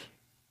love.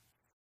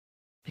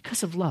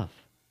 Because of love.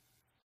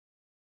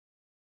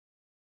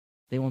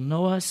 They will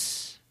know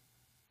us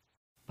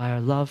by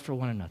our love for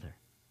one another.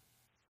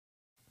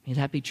 May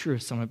that be true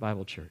of Summit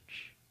Bible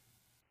Church.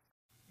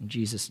 In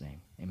Jesus'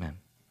 name, amen.